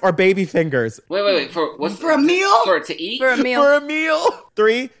thighs or baby fingers? Wait. For a meal? For it to eat? For a meal. For a meal.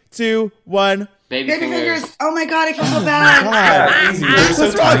 3, 2, 1. Baby fingers. Oh my god, I feel so bad. Easy. They're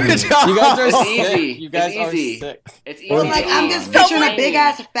so tiny. You guys are It's sick. easy. You guys It's are easy. sick. It's easy. Well, like I'm just picturing a big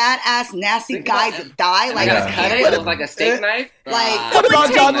ass, fat ass, nasty guy that die. Like, I gotta cut it with like a steak knife. Like, What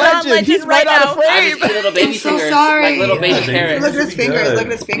about John Legend? He's right out of I just frame. see little baby I'm so fingers, sorry. like little baby carrots. Look at his fingers. Look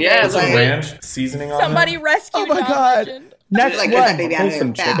at his fingers. Yeah, Some like, ranch seasoning on Somebody it. rescue Oh my John God. Legend. Next like, get that one. baby out of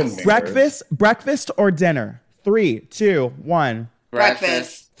Some here chicken fast. Breakfast or dinner? 3, 2, 1.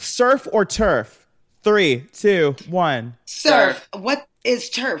 Breakfast. Surf or turf? 3, 2, 1. Surf. What is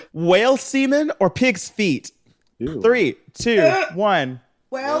turf? Whale semen or pig's feet? 3, 2, 1.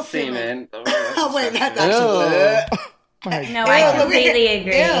 Whale semen. Oh wait, that's actually. No, I completely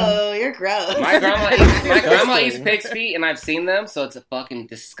agree. Ew, you're gross. My grandma eats pig's feet, and I've seen them, so it's fucking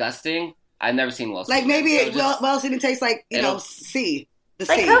disgusting. I've never seen whale Like semen. maybe So just- whale semen tastes like sea. The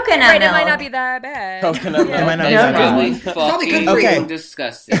Like sea. coconut Right, it milk. might not be that bad. Coconut milk. It might not be It's that probably bad. Probably good fucking for you.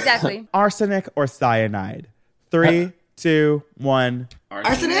 disgusting. Exactly. Arsenic or cyanide? 3, 2, 1.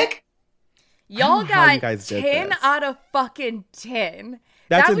 Arsenic? Y'all How you got guys did 10 this. out of fucking 10.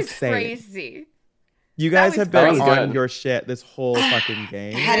 That's that was insane. crazy. You guys was have been very on good. your shit this whole fucking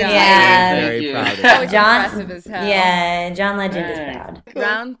game. Yeah. I'm very Thank proud you. of That you. was John, impressive as hell. yeah, John Legend is proud.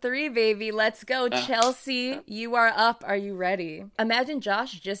 Round 3, baby. Let's go. Chelsea, you are up. Are you ready? Imagine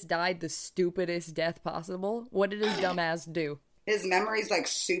Josh just died the stupidest death possible. What did his dumb ass do? His memory's like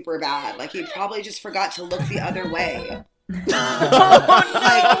super bad. Like he probably just forgot to look the other way.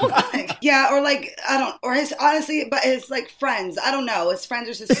 Like, yeah, or like I don't, or his honestly, but his like friends. I don't know. His friends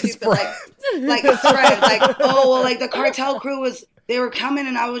are just stupid. Like his friends. Like oh well, like the cartel crew was. They were coming,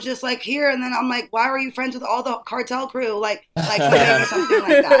 and I was just like here, and then I'm like, why were you friends with all the cartel crew? Like maybe something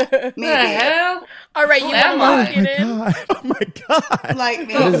like that. Maybe. The hell? All right, you am want I? to lock it in? Oh my god. Like What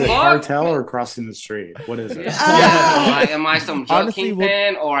is maybe. it? Cartel or crossing the street? What is it? Am I some drug Honestly,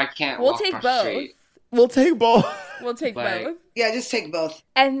 kingpin, or I can't We'll walk take across the both. street? We'll take both. We'll take Like- both. Yeah, just take both.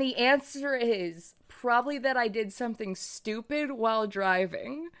 And the answer is probably that I did something stupid while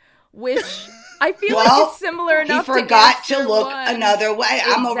driving, which I feel like Well, is similar he enough forgot to to answer look one. another way.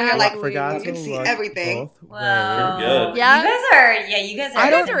 I'm over here like Forgot you can to see look everything. both Wow. ways. Good. Yeah? You guys are, you guys are. I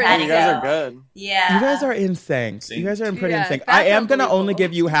don't- let's You guys go. are good. Yeah. You guys are in sync. You guys are in pretty Yeah, in sync. that's I am gonna only unbelievable.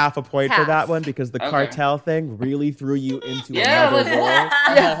 give you half a point for Half. that one because the Okay. cartel thing really threw you into Yeah, another listen.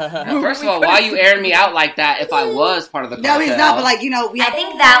 world. First of all, why you airing me out like that if I was part of the cartel? No, he's not. But like we I have.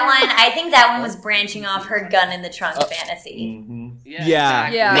 think that one was branching off her gun in the trunk fantasy. Yeah.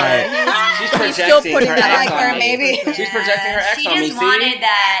 exactly. Yeah. She's He's still projecting putting her that ex on on her, me. maybe. She's projecting her ex She on me, just see? wanted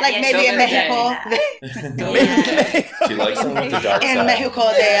that. Like yeah, maybe she in wanted Mexico. that. She likes them with the dark In side.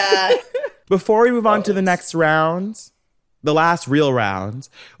 Mexico, they Before we move on to the next round, the last real round,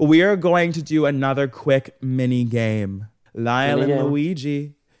 we are going to do another quick mini game. Lyle and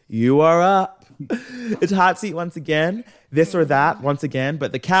Luigi, you are up. It's hot seat once again, this or that once again,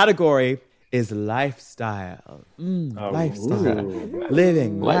 but the category is lifestyle. Lifestyle.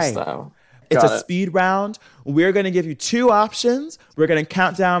 Living life. Lifestyle. It's Got a it. speed round. We're going to give you 2 options. We're going to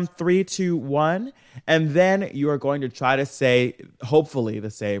count down 3, 2, 1, and then you are going to try to say, hopefully, the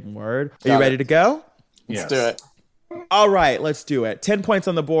same word. Are you ready to go? Let's do it. All right, let's do it. 10 points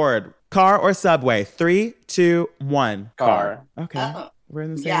on the board. Car or subway? 3, 2, 1. Car. Okay. We're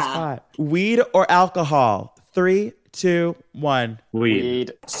in the same yeah. spot. Weed or alcohol? 3, 2, 1.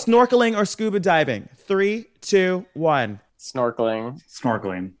 Weed. Snorkeling or scuba diving? 3, 2, 1. Snorkeling.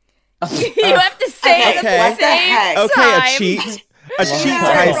 Snorkeling. You have to say it at Okay. the What the heck? same Okay, a time. cheat. A cheat,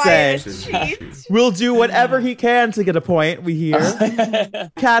 Yeah, I say. Ryan, cheat. We'll do whatever he can to get a point, we hear.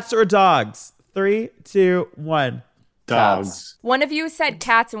 Cats or dogs? 3, 2, 1. Dogs. One of you said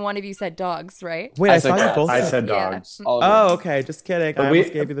cats and one of you said dogs, right? Wait, I I said thought you cats. both I said. said Yeah. dogs. All of Oh, them. okay. Just kidding. I But,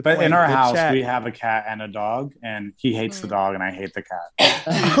 almost gave you the but point. in our Good house, check. we have a cat and a dog, and he hates the dog, and I hate the cat.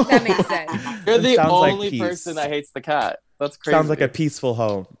 That makes sense. You're the Sounds like only peace. person that hates the cat. That's crazy. Sounds like a peaceful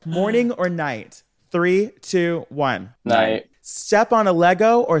home. Morning or night? 3, 2, 1. night. Step on a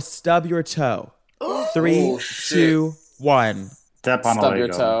Lego or stub your toe? 3, Oh, shit. 2, 1. Step on a Stub Lego. your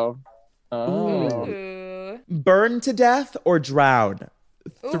toe. Oh. Ooh. Burn to death or drown?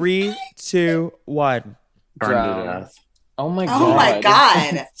 3, 2, 1. Burn Drown. to death. Oh my god. Oh my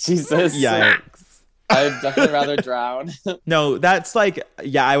god. Jesus. Yikes. I'd definitely rather drown. No, that's like,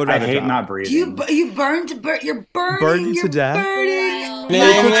 yeah, I would I rather hate drown. not breathing. You burned to burn. You're burning. Burned to you're death? Burning.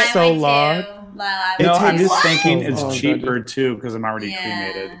 It took I so would too. long. Lyle, No, It I'm takes just thinking so it's long. cheaper too because I'm already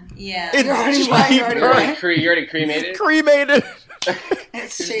cremated. Yeah. It's You're already what? You're already cheaper. what? You're already cremated? Cremated.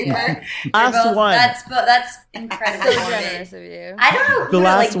 It's cheaper. Last one. That's incredibly So generous of you. I don't know who The to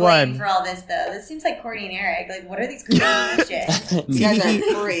last blame one. for all this though. This seems like Courtney and Eric. Like, what are these crazy shit? You guys are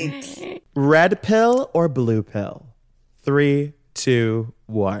freaks. Red pill or blue pill? 3, 2,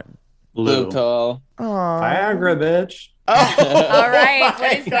 1. Blue pill. Viagra, bitch. All right,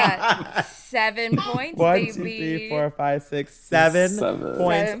 what is that? 7 points, 1, baby. 2, 3, 4, 5, 6, 7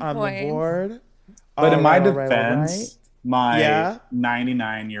 points 7 on points. the board. But in my All right, defense, my Yeah?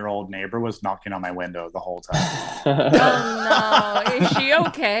 99-year-old neighbor was knocking on my window the whole time. Oh no, is she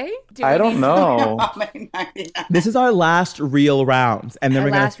okay? Do I we don't need- know. This is our last real round, and then Our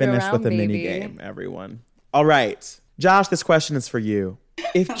we're going to last real finish with round, a mini baby. game, everyone. All right. Josh, this question is for you.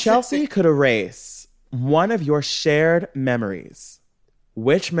 If Chelsea could erase one of your shared memories,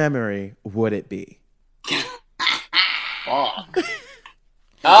 which memory would it be? Fuck.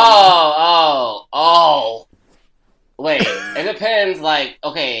 Oh. Wait, it depends. Like,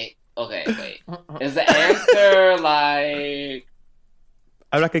 okay, wait. Is the answer like?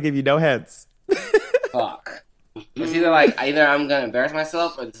 I'm not going to give you no hints. Fuck. It's either I'm gonna embarrass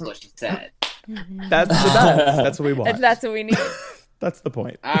myself or this is what she said. That's the best. That's what we want. That's what we need. That's the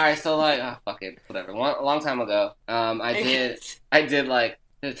point. All right, so fuck it, whatever. A long time ago, I did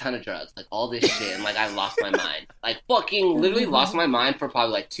a ton of drugs, like all this shit, and like I lost my mind, like fucking literally lost my mind for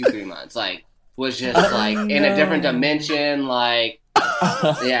probably like 2-3 months, like was just like in a different dimension, like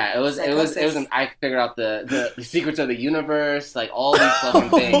yeah, it was. I figured out the secrets of the universe, like all these fucking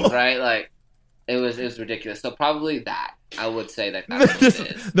things, right? Like it was ridiculous. So probably that. I would say that's what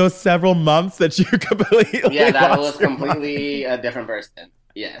it is. Those several months that you completely that lost was your completely mind. a different person.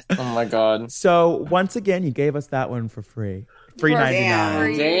 Yes. Oh my god. So once again, you gave us that one for free. Free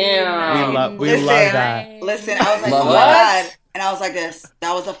 99. Damn. We love that. Listen, I was like, Love oh my that. God. And I was like this.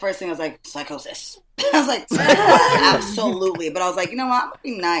 That was the first thing. I was like, psychosis. I was like, absolutely. But I was like, you know what? I'm going to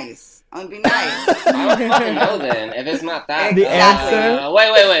be nice. I'm going to be nice. I don't fucking know then. If it's not that. The answer?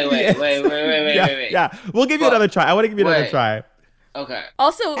 Wait. Yeah. We'll give you another try. I want to give you another try. Okay.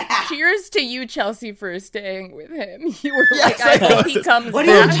 Also, cheers to you, Chelsea, for staying with him. You were Yes, like, I hope he comes What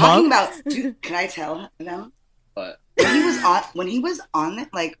back. are you talking about? Dude, can I tell them? What? When he was on,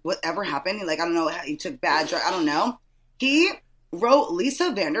 like, whatever happened, like, I don't know, he took bad drugs, I don't know. He wrote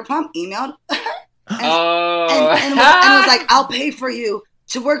Lisa Vanderpump, emailed her, and was like, I'll pay for you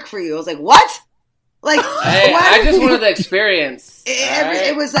to work for you. I was like, what? Like, hey, I just wanted the experience.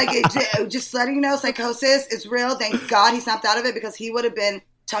 It was like, just letting you know, psychosis is real. Thank God he snapped out of it because he would have been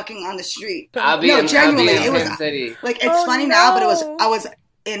talking on the street. Genuinely, it was City. like, it's funny now, but I was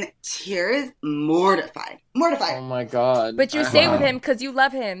in tears, mortified. Oh my god. But you stay with him because you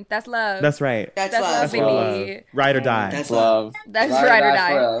love him. That's love. That's right. That's love, baby. Ride or die. That's love. That's ride or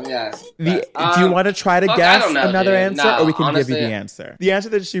die. For real, yes. Do you want to try to fuck, guess I don't know, another dude. answer, No, or we can honestly, give you the answer? The answer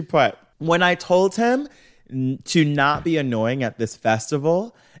that she put, when I told him to not be annoying at this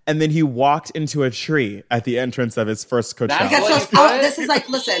festival, and then he walked into a tree at the entrance of his first Coachella. This is like,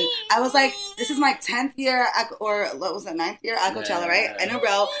 listen, I was like, this is my 10th year, or what was it, 9th year at Coachella, right? In a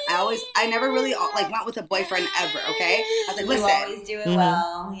row. I never really like went with a boyfriend ever, okay? I was like, listen. You always do it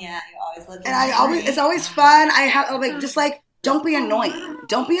well. Yeah, you always look And it's always fun. Don't be annoying.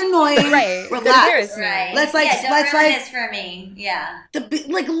 Don't be annoying. Right. Relax. Right. Let's don't ruin this for me. Yeah.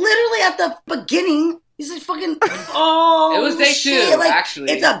 Literally at the beginning, he's like fucking. It was day shit. 2, Like,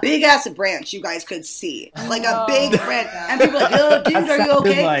 actually. It's a big ass branch you guys could see, like a big branch, and people are like, "Yo, dude, are you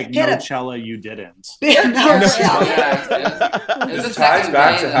okay?" Like Coachella, you didn't. This ties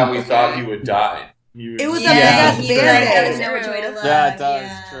back to how we thought he would die. It was a big ass band. There was no which way to look. Yeah, it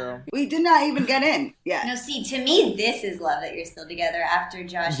does. True. We did not even get in. Yeah. No, see, to me, this is love that you're still together after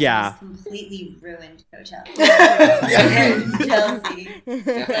Josh has completely ruined Coachella. Chelsea.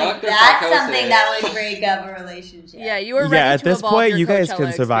 That's something that would break up a relationship. Yeah, you were ready at to this evolve point, your you guys Coachella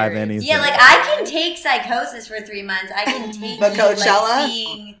can survive experience. anything. Yeah, like I can take psychosis for 3 months. I can take But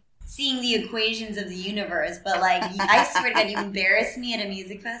Coachella? seeing the equations of the universe. But like, I swear to God, you embarrass me at a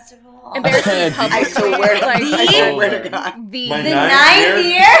music festival. Embarrass me publicly. I swear to God. The My 9th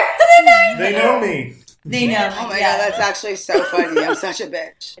year? They know me. They know. Oh my God, that's actually so funny. I'm such a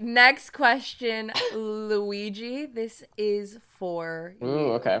bitch. Next question, Luigi. This is for you.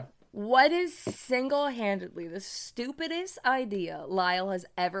 Ooh, okay. What is single-handedly the stupidest idea Lyle has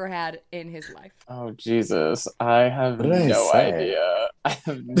ever had in his life? Oh, Jesus. I have no idea. I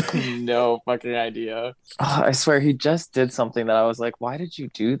have no fucking idea. Oh, I swear, he just did something that I was like, why did you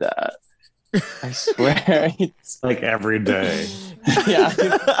do that? I swear. Like every day. Yeah.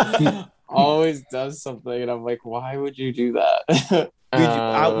 He always does something, and I'm like, why would you do that?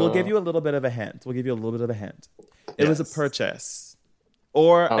 We'll give you a little bit of a hint. It was a purchase.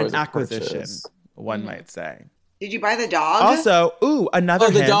 or an acquisition, one might say. Did you buy the dog? Also, another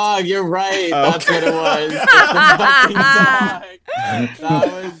hint. The dog. You're right. That's what it was. The fucking dog.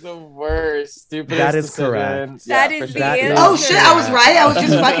 That was the worst. Stupid. That is correct. That is the answer. Oh shit! I was right. I was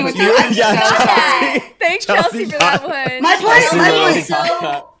just fucking with you. I'm so sorry. Thanks, Chelsea, for that one. My point.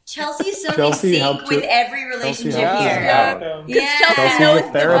 Chelse's so in sync with every relationship here. Yeah. Chelsea knows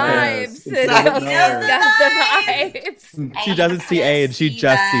the vibes. Chelsea got the vibes. She doesn't see age. She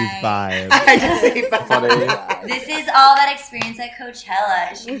just sees vibes. I just see vibes. This is all that experience at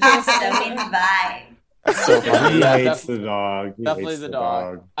Coachella. She's just so in vibe. So funny. He hates the dog. Definitely the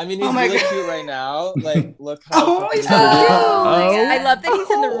dog. I mean, he's really cute right now. Like, look how he's so cute. I love that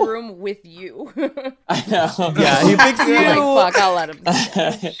he's in the room with you. I know. Yeah, he thinks you're like, fuck, I'll let him.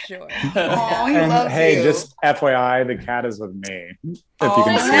 Sure. Oh, he loves you. Just FYI, the cat is with me. If you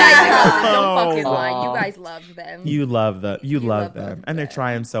can see. Don't fucking lie. You guys love them. You love them. And they're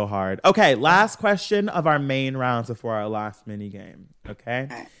trying so hard. Okay, last question of our main rounds before our last mini game.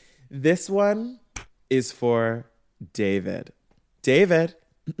 Okay? This one is for David. David,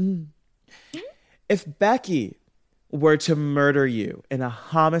 if Becky were to murder you in a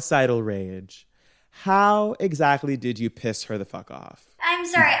homicidal rage, how exactly did you piss her the fuck off? I'm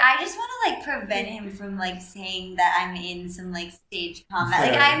sorry, I just want to like prevent him from like saying that I'm in some like stage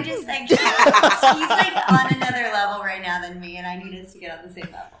combat. Like I'm just like he's like on another level right now than me, and I need us to get on the same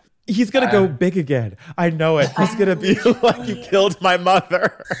level. He's going to go big again. I know it. He's going to be like, he killed my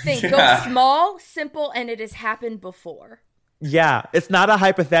mother. Go small, simple, and it has happened before. Yeah, it's not a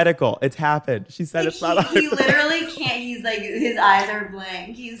hypothetical. It's happened. She said it's not a hypothetical. He literally can't. He's like, his eyes are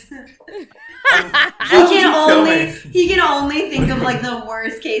blank. He can only think of like the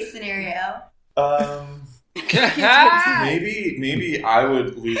worst case scenario. Maybe I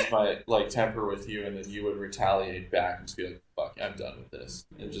would lose my like temper with you, and then you would retaliate back and just be like, "Fuck, I'm done with this,"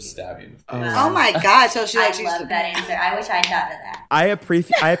 and just stab you in the face. Oh my god! So she like, I love that answer. I wish I thought of that. I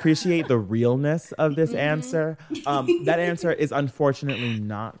appreciate the realness of this answer. That answer is unfortunately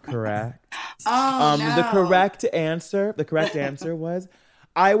not correct. No. The correct answer was,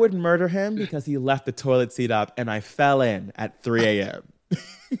 I would murder him because he left the toilet seat up and I fell in at 3 a.m.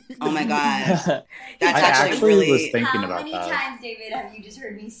 Oh my god. I actually really was thinking about How that. many times, David, have you just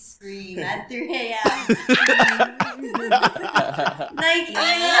heard me scream at 3 a.m.? Like,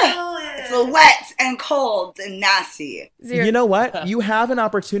 it's wet and cold and nasty. You know what? You have an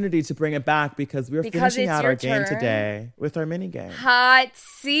opportunity to bring it back because we're finishing out our game today with our mini game. Hot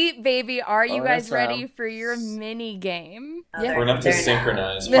seat, baby. Are you guys ready for your mini game? We're going to have to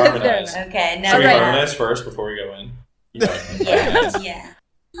synchronize. Harmonize. Okay, no. Should we harmonize first before we go in? Yeah.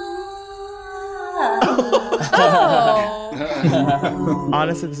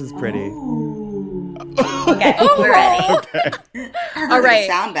 Honestly, this is pretty. Okay, we're ready. Okay. All right.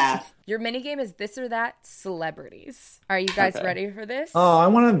 Sound bath. Your mini game is this or that celebrities. Are you guys ready for this? Oh, I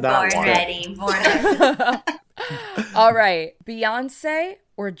wanted that Born ready. All right. Beyonce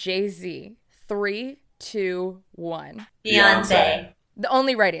or Jay-Z? 3, 2, 1. Beyonce. The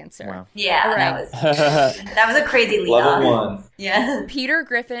only right answer. Wow. Yeah, right. that was a crazy lead Level on. 1. Yeah. Peter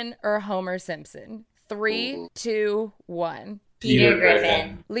Griffin or Homer Simpson? 3, 2, 1. Peter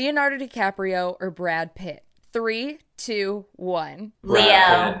Griffin. Leonardo DiCaprio or Brad Pitt? 3, 2, 1.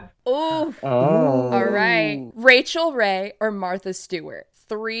 Leo. Ooh. All right. Rachel Ray or Martha Stewart?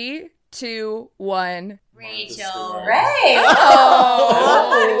 3, 2, 1. Rachel Ray.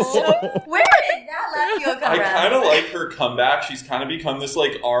 Oh. Where did that left field come I from? kind of like her comeback. She's kind of become this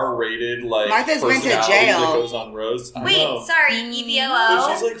like R-rated like Martha's went to personality jail. that goes on roads. I Wait, know. sorry, EVOO.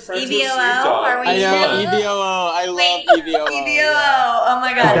 But she's like friends with Snoop EVOO. Dogg. Are we I know, still- EVOO. I love Wait, EVOO. EVOO. Oh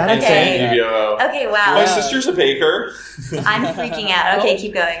my god. Is that Okay. insane? EVOO. Okay, wow. My sister's a baker. I'm freaking out. Okay,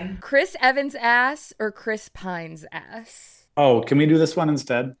 keep going. Chris Evans' ass or Chris Pine's ass? Oh, can we do this one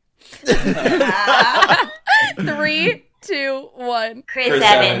instead? 3, 2, 1. Chris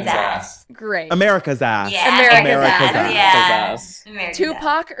Evans' ass. Great. America's ass. Yeah, America's ass. Yeah. Ass. America's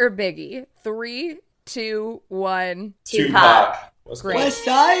Tupac or Biggie? 3, 2, 1. Tupac. Great. West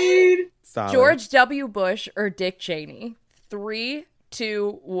Side. Solid. George W. Bush or Dick Cheney? 3,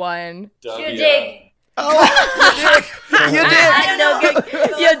 2, 1. You dig. You did. I don't know.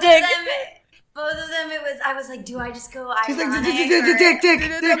 You dig. Both of them, it was. I was like, do I just go She's like, ironic?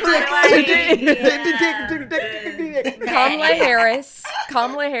 dick.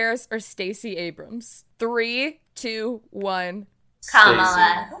 Kamala Harris or Stacey Abrams? 3, 2, 1.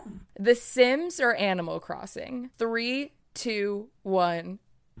 Kamala. The Sims or Animal Crossing? 3, 2, 1.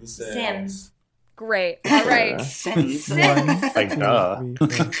 The Sims. Great. All right. Sims. Like, duh.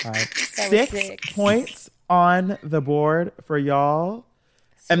 6 points on the board for y'all.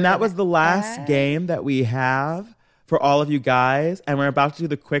 And that was the last game that we have for all of you guys. And we're about to do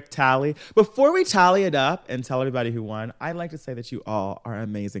the quick tally. Before we tally it up and tell everybody who won, I'd like to say that you all are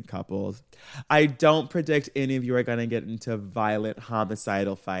amazing couples. I don't predict any of you are going to get into violent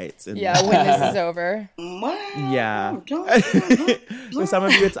homicidal fights. When this is over. Yeah. For some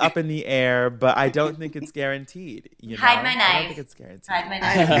of you, it's up in the air, but I don't think it's guaranteed. You know? Hide my knife. I don't think it's guaranteed. Hide my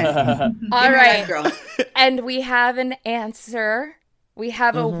knife. All right. Girl. And we have an answer. We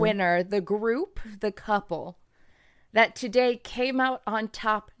have a winner. The group, the couple that today came out on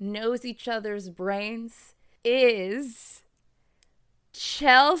top, knows each other's brains, is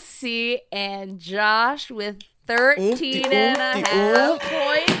Chelsea and Josh with 13 and a half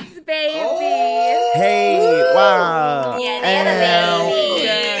points, baby. Hey, wow. Yeah, they have a baby.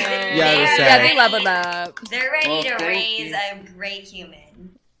 Yeah, they leveled up. They're ready to raise a great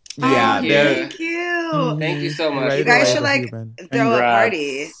human. Yeah, thank you. Thank you so much. You guys should throw a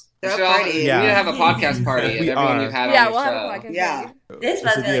party. We need to have a podcast party. We'll have a podcast party. This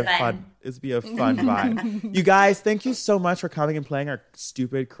was really fun. This would be a fun vibe. You guys, thank you so much for coming and playing our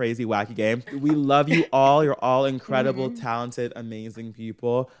stupid, crazy, wacky game. We love you all. You're all incredible, talented, amazing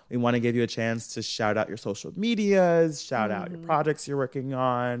people. We want to give you a chance to shout out your social medias, shout out your projects you're working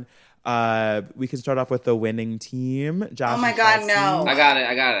on. We can start off with the winning team. Josh. Oh my God, no. I got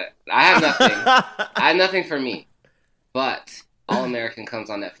it. I have nothing. I have nothing for me. But All American comes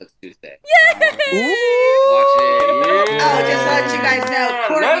on Netflix Tuesday. Yay! Watch it. Yeah. Oh, just to let you guys know,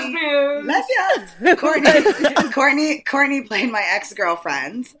 Courtney played my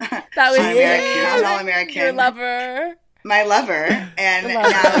ex-girlfriend. That was American, All American. Your lover. My lover. And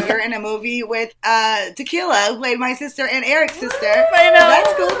now you're in a movie with Tequila, who played my sister and Eric's sister. I know.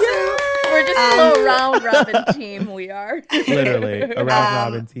 That's cool too. We're just a little round robin team. We are literally a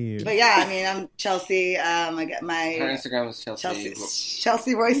round robin team. But yeah, I mean, I'm Chelsea. I got my her Instagram is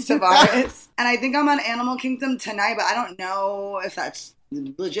Chelsea Royce Tavares, and I think I'm on Animal Kingdom tonight. But I don't know if that's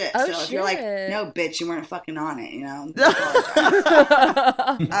legit. Oh, so shit. If you're like, no, bitch, you weren't fucking on it, you know.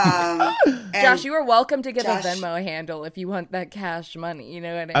 Josh, you are welcome to get a Venmo handle if you want that cash money. You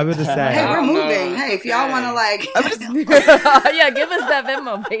know what I mean? I was just saying. Hey, we're moving. Hey, if y'all want to like, yeah, give us that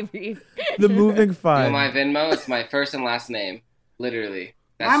Venmo, baby. The moving fun. You know my Venmo? It's my first and last name, literally.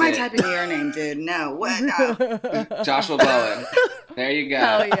 Why am I typing your name, dude? No, what? No. Joshua Bowen. There you go.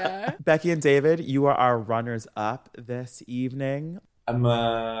 Hell yeah. Becky and David, you are our runners up this evening.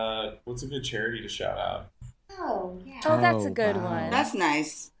 What's a good charity to shout out? Oh, yeah. Oh, that's a good one. That's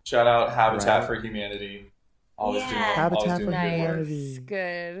nice. Shout out Habitat for Humanity. Always doing Habitat for Humanity.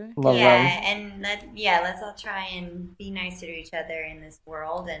 Good. Love them. And let's all try and be nicer to each other in this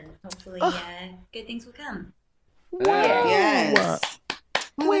world, and hopefully good things will come. Wow. Yes.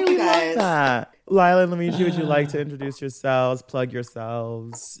 We love that. Lila and Luigi, would you like to introduce yourselves, plug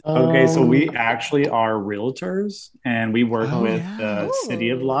yourselves? Okay, so we actually are realtors, and we work with the city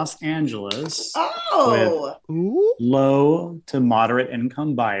of Los Angeles with low to moderate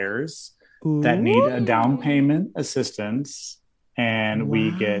income buyers that need a down payment assistance, and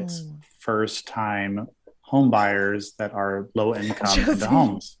we get first-time home buyers that are low income into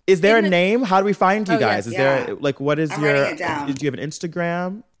homes. Is there a name? How do we find you guys? Is there what is I'm your? writing it down. Do you have an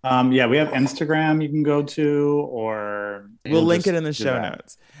Instagram? Yeah, we have Instagram you can go to, or we'll link it in the show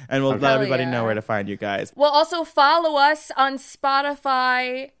notes, and we'll let everybody know where to find you guys. Well, also follow us on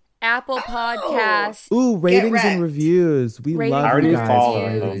Spotify, Apple Podcasts. Ooh, ratings and reviews. We love you guys.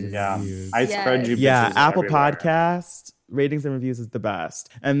 Following them. Yeah, I spread you. Yeah, Apple everywhere. Podcast. Ratings and reviews is the best.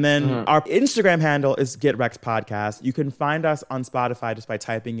 And then our Instagram handle is Get Wrecked Podcast. You can find us on Spotify just by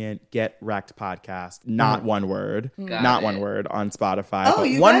typing in Get Wrecked Podcast. Not one word. Not one word on Spotify. Oh,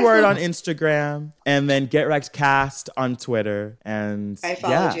 but one word on Instagram. And then Get Wrecked Cast on Twitter. And I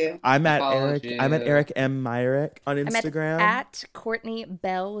followed you. I'm at Eric M. Myrick on Instagram. I'm at Courtney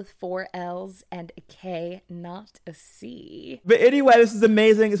Bell with 4 L's and a K, not a C. But anyway, this is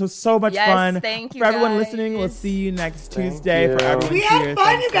amazing. This was so much fun. Thank you, For everyone guys. listening, we'll see you next Tuesday. For everyone We here. had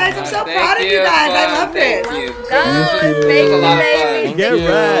fun, you guys. I'm so proud of you guys. I love this. Thank you. It was a lot of fun. Get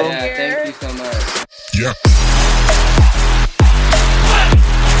wrecked. Yeah, thank you so much. Yeah.